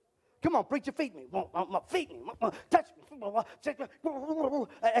 Come on, preacher, feed me. Feed me. Touch me.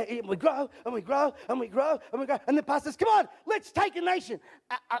 And we grow, and we grow, and we grow, and we grow. And the pastor says, come on, let's take a nation.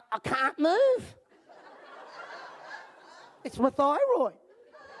 I can't move. It's my thyroid.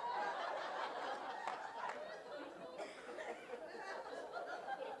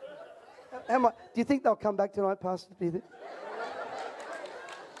 Do you think they'll come back tonight, Pastor? Do you think?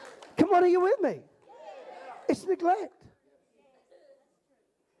 Come on, are you with me? It's neglect.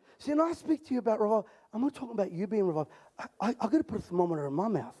 See, and I speak to you about revival. I'm not talking about you being revived. I've got to put a thermometer in my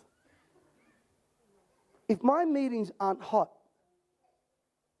mouth. If my meetings aren't hot,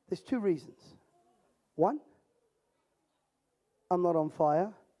 there's two reasons. One, I'm not on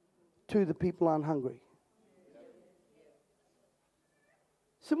fire. 2, the people aren't hungry.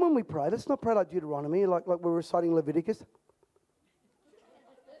 So when we pray, let's not pray like Deuteronomy, like we're reciting Leviticus.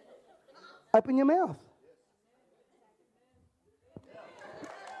 Open your mouth.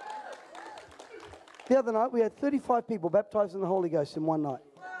 The other night, we had 35 people baptized in the Holy Ghost in one night.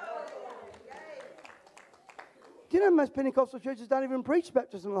 Do you know most Pentecostal churches don't even preach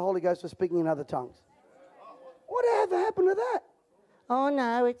baptism in the Holy Ghost or speaking in other tongues? Whatever happened to that? Oh,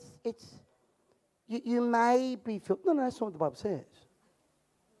 no, it's you may be filled. No, that's not what the Bible says.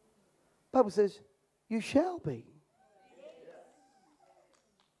 The Bible says, you shall be.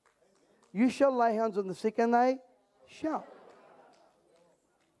 You shall lay hands on the sick and they shall.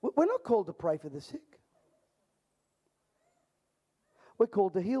 We're not called to pray for the sick. We're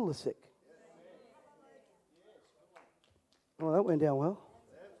called to heal the sick. Well, that went down well.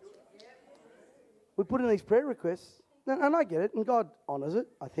 We put in these prayer requests, and I get it, and God honors it,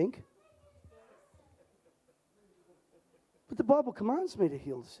 I think. But the Bible commands me to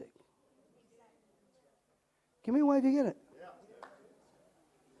heal the sick. Give me a wave, you get it.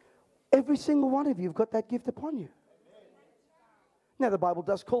 Every single one of you have got that gift upon you. Now, the Bible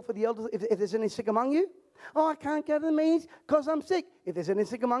does call for the elders, if there's any sick among you. Oh, I can't go to the meetings because I'm sick. If there's any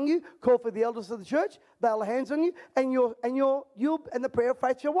sick among you, call for the elders of the church. They'll lay hands on you, and you and the prayer of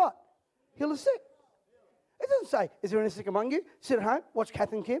faith shall what? Heal the sick. It doesn't say, is there any sick among you? Sit at home, watch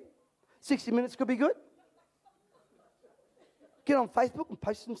Kath and Kim. 60 minutes could be good. Get on Facebook and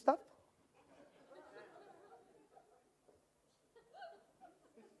post some stuff.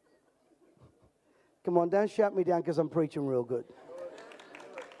 Come on, don't shout me down because I'm preaching real good.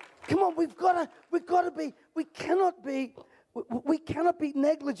 Come on, we cannot be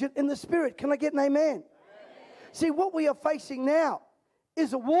negligent in the spirit. Can I get an amen? Amen? See, what we are facing now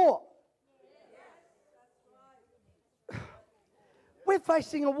is a war. We're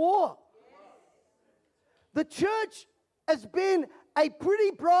facing a war. The church has been a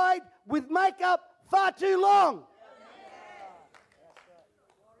pretty bride with makeup far too long.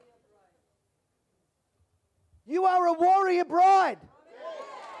 You are a warrior bride.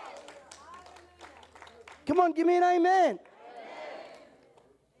 Come on, give me an amen.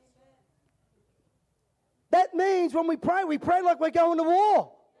 That means when we pray like we're going to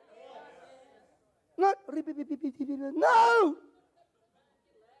war. Not, no.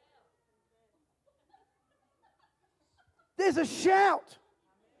 There's a shout.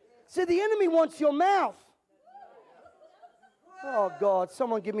 See, the enemy wants your mouth. Oh, God,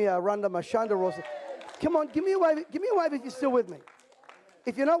 someone give me a runda mashunda or something. Come on, give me a wave. Give me a wave if you're still with me.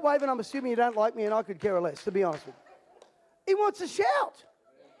 If you're not waving, I'm assuming you don't like me, and I could care less, to be honest with you. He wants to shout.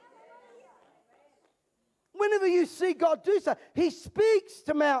 Whenever you see God do so, He speaks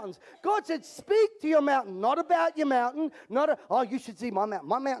to mountains. God said, speak to your mountain, not about your mountain, oh, you should see my mountain.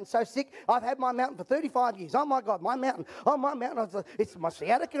 My mountain's so sick. I've had my mountain for 35 years. Oh, my God, my mountain. Oh, my mountain. It's my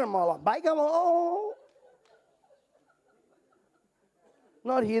sciatica and my lumbago. Oh.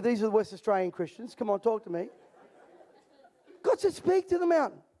 Not here. These are the West Australian Christians. Come on, talk to me. God said, speak to the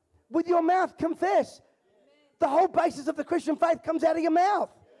mountain. With your mouth, confess. The whole basis of the Christian faith comes out of your mouth.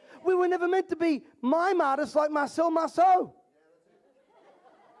 We were never meant to be mime artists like Marcel Marceau.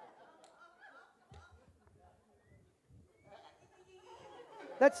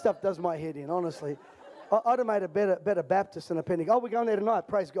 That stuff does my head in, honestly. I'd have made a better Baptist than a Pentecostal. Oh, we're going there tonight.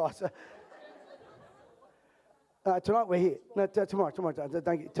 Praise God. Tonight we're here. No, tomorrow.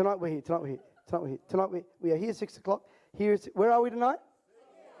 Thank you. Tonight we're here. Tonight we are here 6 o'clock. Where are we tonight?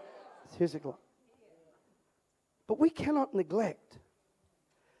 It's here 6 o'clock. But we cannot neglect.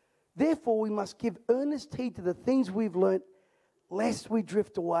 Therefore, we must give earnest heed to the things we've learnt, lest we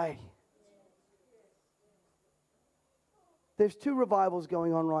drift away. There's 2 revivals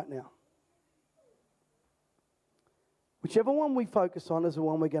going on right now. Whichever one we focus on is the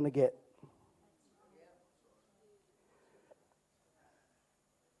one we're going to get.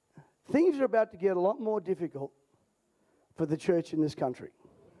 Things are about to get a lot more difficult for the church in this country.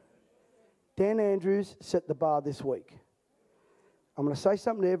 Dan Andrews set the bar this week. I'm going to say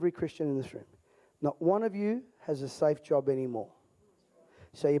something to every Christian in this room. Not one of you has a safe job anymore.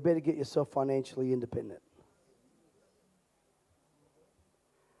 So you better get yourself financially independent.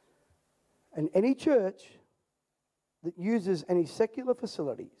 And any church that uses any secular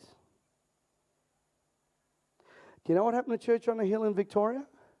facilities. Do you know what happened to Church on the Hill in Victoria?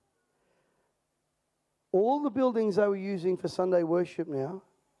 All the buildings they were using for Sunday worship now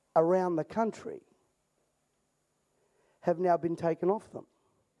around the country have now been taken off them.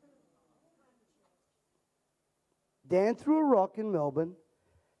 Dan threw a rock in Melbourne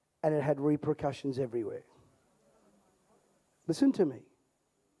and it had repercussions everywhere. Listen to me.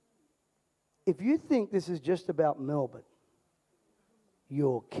 If you think this is just about Melbourne,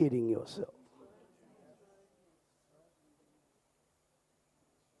 you're kidding yourself.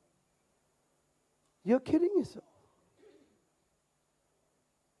 You're kidding yourself.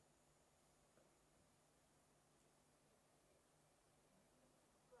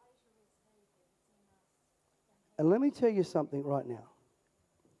 And let me tell you something right now.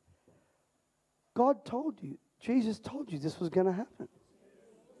 God told you, Jesus told you this was going to happen.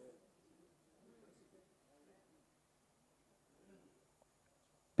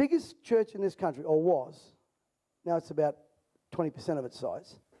 Biggest church in this country, or was, now it's about 20% of its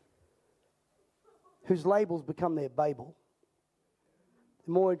size, whose labels become their Babel.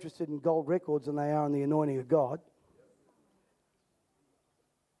 They're more interested in gold records than they are in the anointing of God.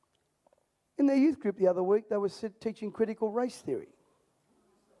 In their youth group the other week, they were teaching critical race theory.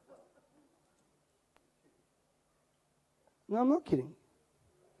 No, I'm not kidding.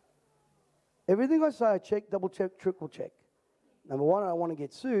 Everything I say, I check, double check, triple check. Number one, I don't want to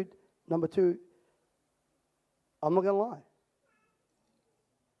get sued. Number two, I'm not going to lie.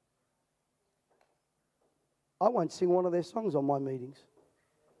 I won't sing one of their songs on my meetings.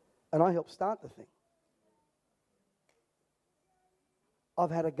 And I helped start the thing.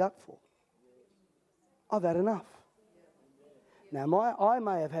 I've had a gutful. I've had enough. Now, I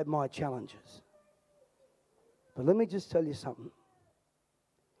may have had my challenges. But let me just tell you something.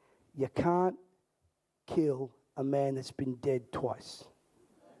 You can't kill a man that's been dead twice.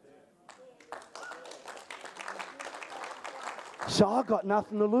 So I've got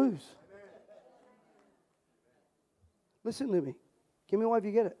nothing to lose. Listen to me. Give me a wave if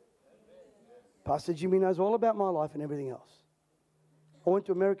you get it. Pastor Jimmy knows all about my life and everything else. I went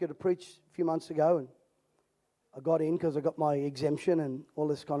to America to preach a few months ago, and I got in because I got my exemption and all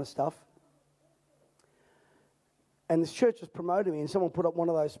this kind of stuff. And this church was promoting me, and someone put up one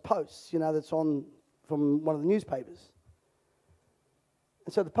of those posts, you know, that's on from one of the newspapers.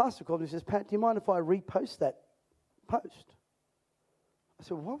 And so the pastor called me and says, Pat, do you mind if I repost that post? I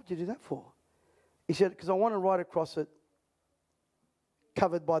said, well, what would you do that for? He said, because I want to write across it,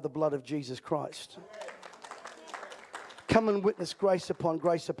 covered by the blood of Jesus Christ. Come and witness grace upon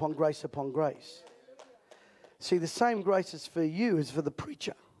grace upon grace upon grace. See, the same grace is for you as for the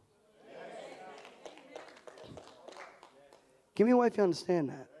preacher. Give me a way if you understand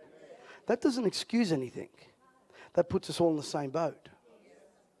that. That doesn't excuse anything. That puts us all in the same boat.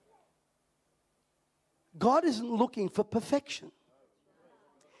 God isn't looking for perfection.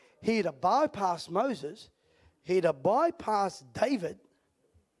 He'd have bypassed Moses. He'd have bypassed David.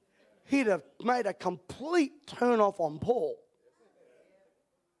 He'd have made a complete turn off on Paul.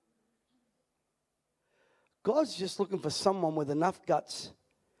 God's just looking for someone with enough guts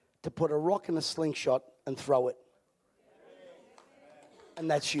to put a rock in a slingshot and throw it. And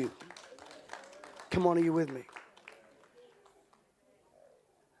that's you. Come on, are you with me?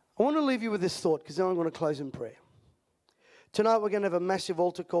 I want to leave you with this thought, because then I'm going to close in prayer. Tonight we're going to have a massive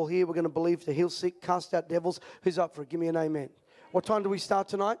altar call here. We're going to believe to heal sick, cast out devils. Who's up for it? Give me an amen. What time do we start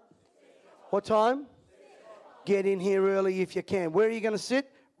tonight? What time? Get in here early if you can. Where are you going to sit?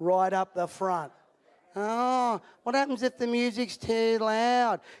 Right up the front. Oh, what happens if the music's too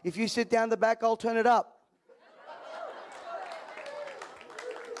loud? If you sit down the back, I'll turn it up.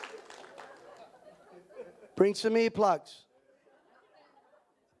 Bring some earplugs.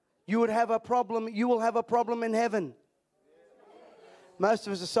 You would have a problem. You will have a problem in heaven. Most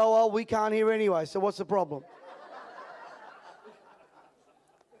of us are so old we can't hear anyway, so what's the problem?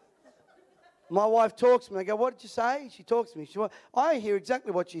 My wife talks to me. I go, what did you say? She talks to me. I hear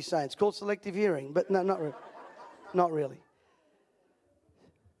exactly what she's saying. It's called selective hearing, but no, not really. Not really.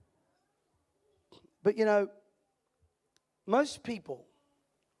 But you know, most people,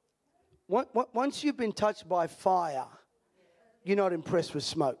 once you've been touched by fire, you're not impressed with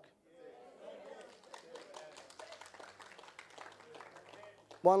smoke.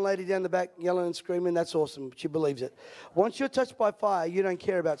 One lady down the back yelling and screaming, that's awesome. She believes it. Once you're touched by fire, you don't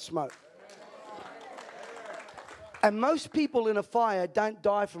care about smoke. And most people in a fire don't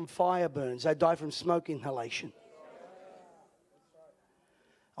die from fire burns. They die from smoke inhalation.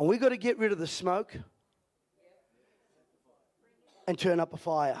 And we've got to get rid of the smoke and turn up a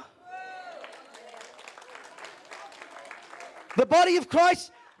fire. The body of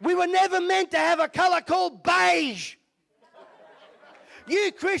Christ, we were never meant to have a color called beige.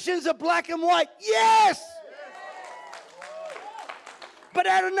 You Christians are black and white. Yes! But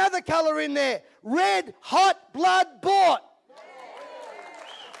add another color in there. Red, hot, blood bought.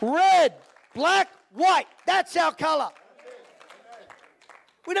 Red, black, white. That's our color.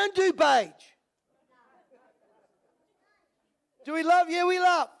 We don't do beige. Do we love? Yeah, we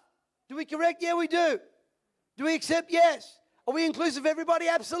love. Do we correct? Yeah, we do. Do we accept? Yes. Are we inclusive of everybody?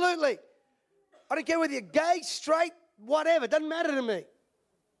 Absolutely. I don't care whether you're gay, straight, whatever. It doesn't matter to me.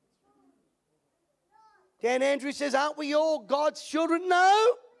 Dan Andrews says, aren't we all God's children?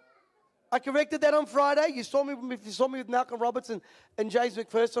 No. I corrected that on Friday. You saw me with Malcolm Robertson and James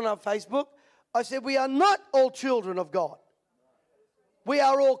McPherson on Facebook. I said, we are not all children of God. We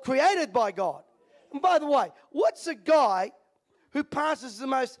are all created by God. And by the way, what's a guy who passes the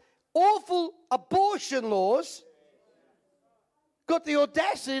most awful abortion laws got the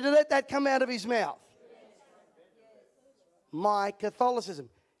audacity to let that come out of his mouth? My Catholicism.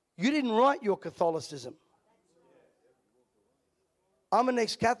 You didn't write your Catholicism. I'm an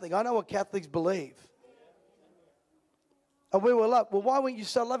ex-Catholic. I know what Catholics believe. And we were like, well, why weren't you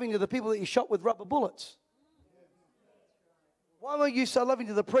so loving to the people that you shot with rubber bullets? Why weren't you so loving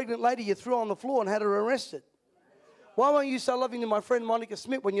to the pregnant lady you threw on the floor and had her arrested? Why weren't you so loving to my friend Monica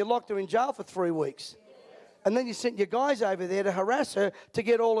Smith when you locked her in jail for 3 weeks? And then you sent your guys over there to harass her to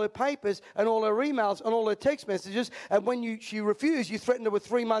get all her papers and all her emails and all her text messages. And when she refused, you threatened her with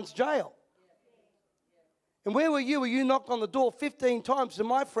 3 months jail. And where were you? You knocked on the door 15 times to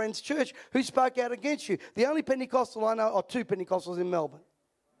my friend's church who spoke out against you. The only Pentecostal I know, or 2 Pentecostals in Melbourne.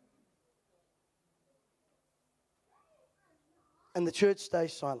 And the church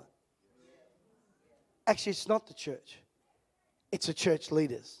stays silent. Actually, it's not the church. It's the church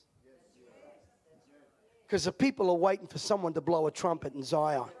leaders. Because the people are waiting for someone to blow a trumpet in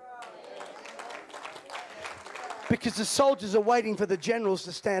Zion. Because the soldiers are waiting for the generals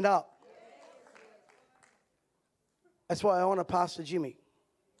to stand up. That's why I honor Pastor Jimmy.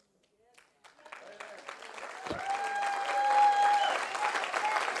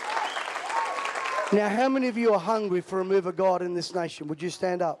 Now, how many of you are hungry for a move of God in this nation? Would you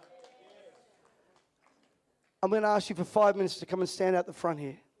stand up? I'm going to ask you for 5 minutes to come and stand out the front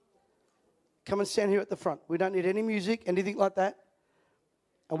here. Come and stand here at the front. We don't need any music, anything like that.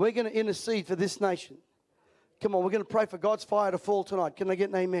 And we're going to intercede for this nation. Come on, we're going to pray for God's fire to fall tonight. Can I get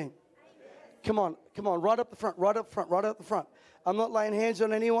an amen? Come on, right up the front, right up front, right up the front. I'm not laying hands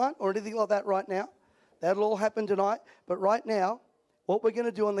on anyone or anything like that right now. That'll all happen tonight. But right now, what we're going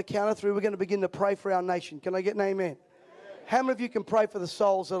to do on the count of 3, we're going to begin to pray for our nation. Can I get an amen? How many of you can pray for the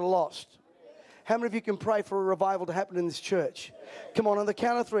souls that are lost? How many of you can pray for a revival to happen in this church? Come on the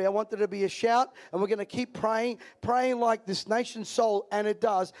count of 3, I want there to be a shout, and we're going to keep praying like this nation's soul, and it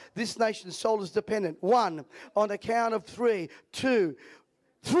does. This nation's soul is dependent. 1, on the count of 3, 2,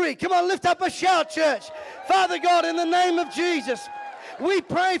 3. Come on, lift up a shout, church. Father God, in the name of Jesus, we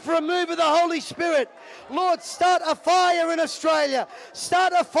pray for a move of the Holy Spirit. Lord, start a fire in Australia.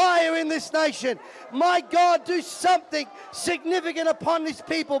 Start a fire in this nation. My God, do something significant upon this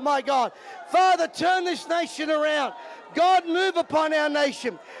people, my God. Father, turn this nation around. God, move upon our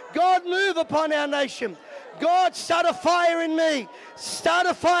nation. God, move upon our nation. God, start a fire in me. Start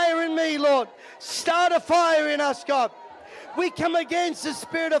a fire in me, Lord. Start a fire in us, God. We come against the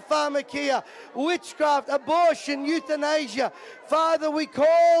spirit of pharmakia, witchcraft, abortion, euthanasia. Father, we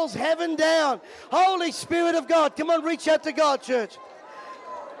call heaven down. Holy Spirit of God, come on, reach out to God, church.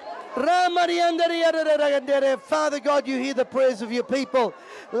 Father God, you hear the prayers of your people.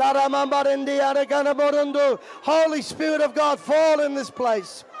 Holy Spirit of God, fall in this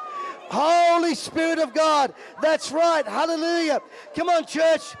place. Holy Spirit of God, that's right, hallelujah. Come on,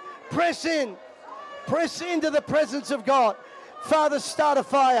 church, press in. Press into the presence of God. Father, start a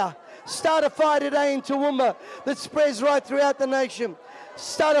fire. Start a fire today in Toowoomba that spreads right throughout the nation.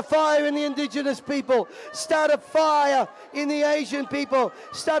 Start a fire in the indigenous people. Start a fire in the Asian people.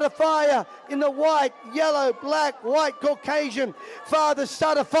 Start a fire in the white, yellow, black, white, Caucasian. Father,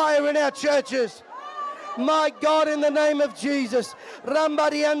 start a fire in our churches. My God, in the name of Jesus.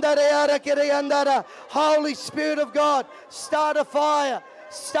 Holy Spirit of God, start a fire.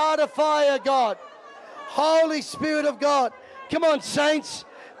 Start a fire, God. Holy Spirit of God. Come on, saints.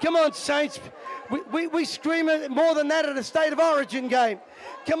 Come on, saints. We scream more than that at a State of Origin game.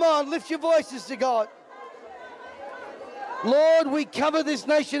 Come on, lift your voices to God. Lord, we cover this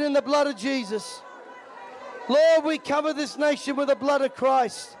nation in the blood of Jesus. Lord, we cover this nation with the blood of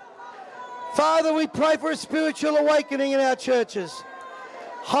Christ. Father, we pray for a spiritual awakening in our churches.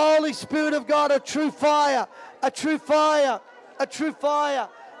 Holy Spirit of God, a true fire, a true fire, a true fire,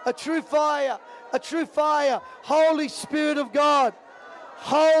 a true fire, a true fire. Holy Spirit of God,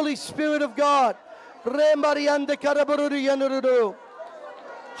 Holy Spirit of God.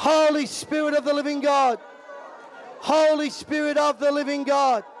 Holy Spirit of the living God. Holy Spirit of the living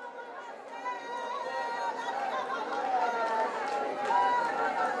God.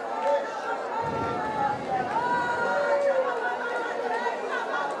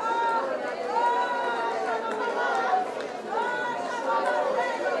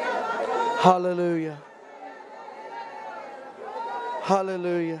 Hallelujah.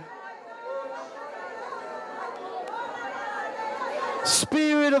 Hallelujah.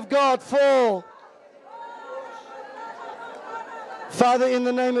 Spirit of God, fall. Father, in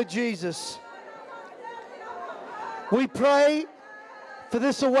the name of Jesus, we pray for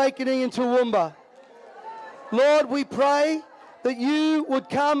this awakening in Toowoomba. Lord, we pray that you would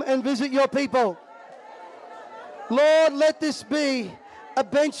come and visit your people. Lord, let this be a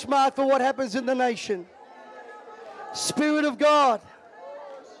benchmark for what happens in the nation. Spirit of God.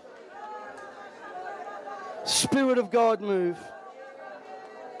 Spirit of God, move.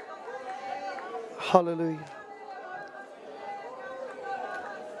 Hallelujah.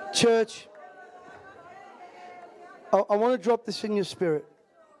 Church, I want to drop this in your spirit.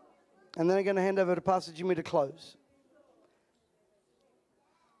 And then I'm going to hand over to Pastor Jimmy to close.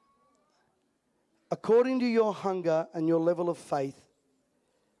 According to your hunger and your level of faith,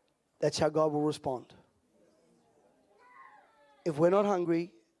 that's how God will respond. If we're not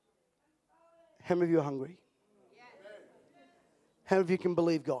hungry, how many of you are hungry? How many of you can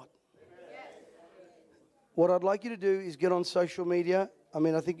believe God? What I'd like you to do is get on social media. I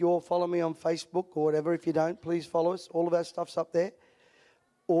mean, I think you all follow me on Facebook or whatever. If you don't, please follow us. All of our stuff's up there.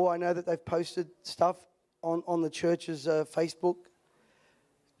 Or I know that they've posted stuff on the church's Facebook.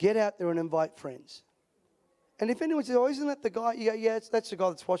 Get out there and invite friends. And if anyone says, oh, isn't that the guy? You go, yeah, that's the guy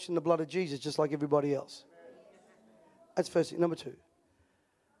that's washing the blood of Jesus just like everybody else. That's first thing. Number two,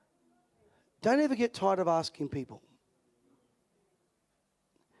 don't ever get tired of asking people.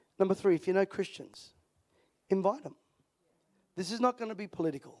 Number three, if you know Christians, invite them. This is not going to be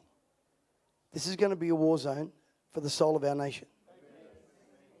political. This is going to be a war zone for the soul of our nation.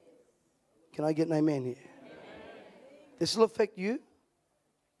 Can I get an amen here? This will affect you,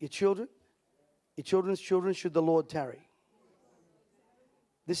 your children, your children's children, should the Lord tarry.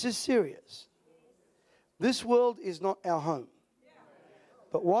 This is serious. This world is not our home.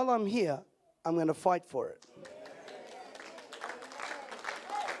 But while I'm here, I'm going to fight for it.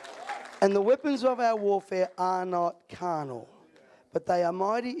 And the weapons of our warfare are not carnal, but they are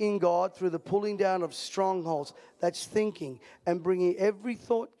mighty in God through the pulling down of strongholds. That's thinking and bringing every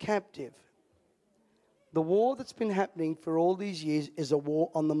thought captive. The war that's been happening for all these years is a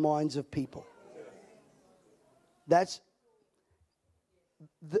war on the minds of people. That's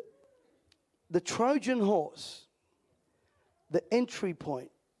the Trojan horse. The entry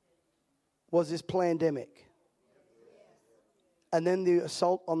point was this pandemic. And then the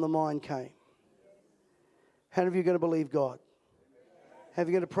assault on the mind came. How many of you are going to believe God? How are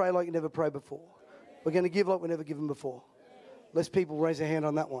you going to pray like you never prayed before? We're going to give like we've never given before. Less people raise their hand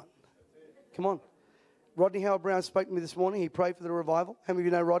on that one. Come on. Rodney Howard-Brown spoke to me this morning. He prayed for the revival. How many of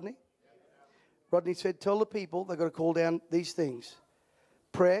you know Rodney? Rodney said, tell the people they've got to call down these things.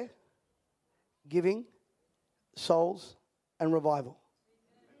 Prayer, giving, souls, and revival.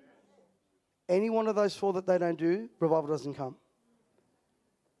 Any one of those four that they don't do, revival doesn't come.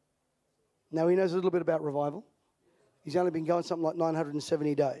 Now, he knows a little bit about revival. He's only been going something like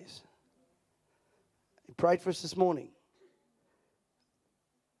 970 days. He prayed for us this morning.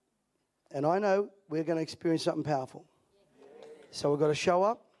 And I know we're going to experience something powerful. So we've got to show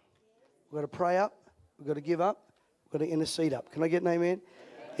up. We've got to pray up. We've got to give up. We've got to intercede up. Can I get an amen?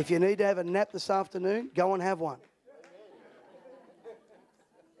 If you need to have a nap this afternoon, go and have one.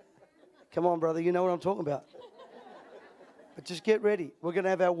 Come on, brother. You know what I'm talking about. But just get ready. We're going to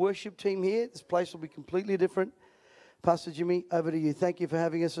have our worship team here. This place will be completely different. Pastor Jimmy, over to you. Thank you for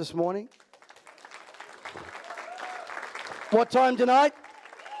having us this morning. What time tonight?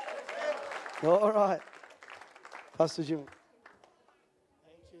 All right. Pastor Jimmy.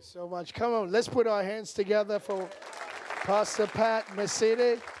 Thank you so much. Come on, let's put our hands together for Pastor Pat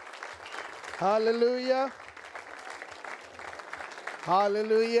Meseti. Hallelujah.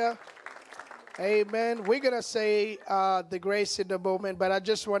 Hallelujah. Amen. We're going to say the grace in a moment, but I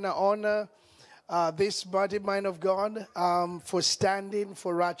just want to honor this mighty man of God for standing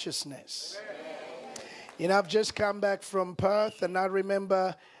for righteousness. You know, I've just come back from Perth, and I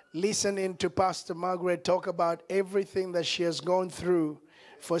remember listening to Pastor Margaret talk about everything that she has gone through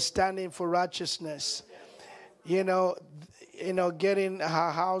for standing for righteousness. You know, getting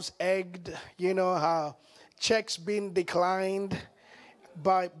her house egged, her checks being declined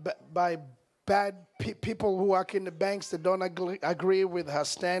by bad people who work in the banks that don't agree with her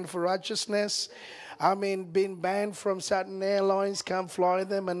stand for righteousness. I mean, being banned from certain airlines, can't fly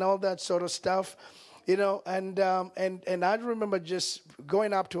them and all that sort of stuff. And I remember just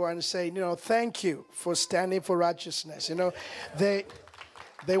going up to her and saying, thank you for standing for righteousness.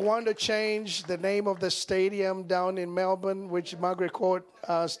 They want to change the name of the stadium down in Melbourne, which Margaret Court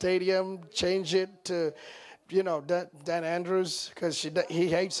Stadium, change it to, Dan Andrews, because he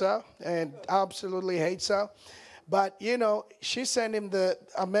hates her and absolutely hates her. But, she sent him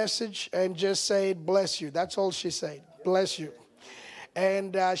a message and just said, bless you. That's all she said, bless you.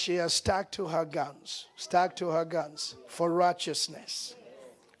 And she has stuck to her guns for righteousness.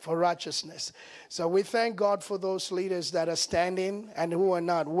 For righteousness. So we thank God for those leaders that are standing and who are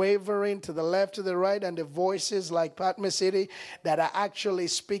not wavering to the left, to the right, and the voices like Pat Meseti that are actually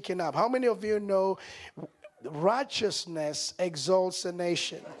speaking up. How many of you know righteousness exalts a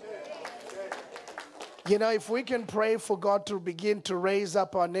nation? If we can pray for God to begin to raise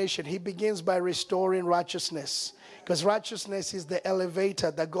up our nation, He begins by restoring righteousness. Because righteousness is the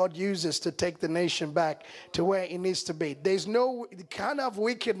elevator that God uses to take the nation back to where it needs to be. There's no kind of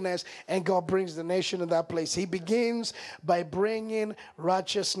wickedness, and God brings the nation to that place. He begins by bringing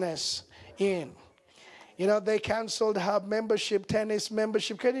righteousness in. They canceled her tennis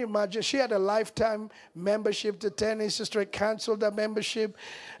membership. Can you imagine? She had a lifetime membership to tennis. Sister canceled her membership.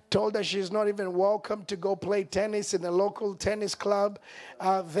 Told her she's not even welcome to go play tennis in a local tennis club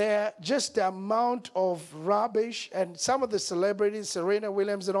there. Just the amount of rubbish, and some of the celebrities, Serena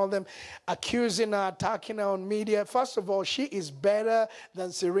Williams and all them, accusing her, attacking her on media. First of all, she is better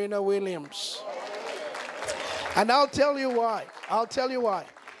than Serena Williams. And I'll tell you why.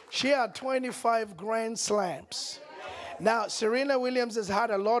 She had 25 Grand Slams. Now, Serena Williams has had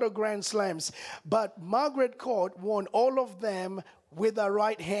a lot of Grand Slams, but Margaret Court won all of them with her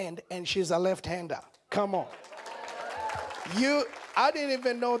right hand, and she's a left-hander. Come on. I didn't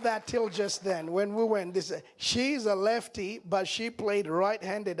even know that till just then when we went. She's a lefty, but she played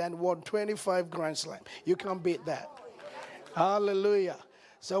right-handed and won 25 Grand Slams. You can't beat that. Hallelujah.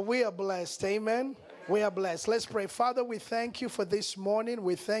 So we are blessed. Amen. We are blessed. Let's pray. Father, we thank you for this morning.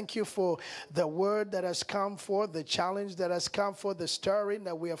 We thank you for the word that has come forth, the challenge that has come forth, the stirring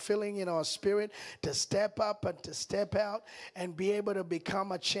that we are feeling in our spirit to step up and to step out and be able to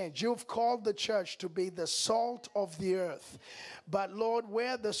become a change. You've called the church to be the salt of the earth. But Lord,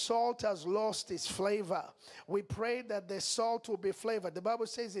 where the salt has lost its flavor, we pray that the salt will be flavored. The Bible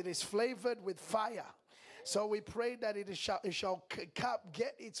says it is flavored with fire. So we pray that it shall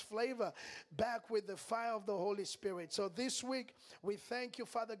get its flavor back with the fire of the Holy Spirit. So this week, we thank you,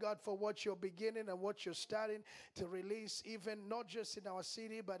 Father God, for what you're beginning and what you're starting to release, even not just in our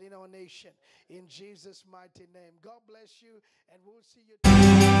city, but in our nation. In Jesus' mighty name. God bless you, and we'll see you.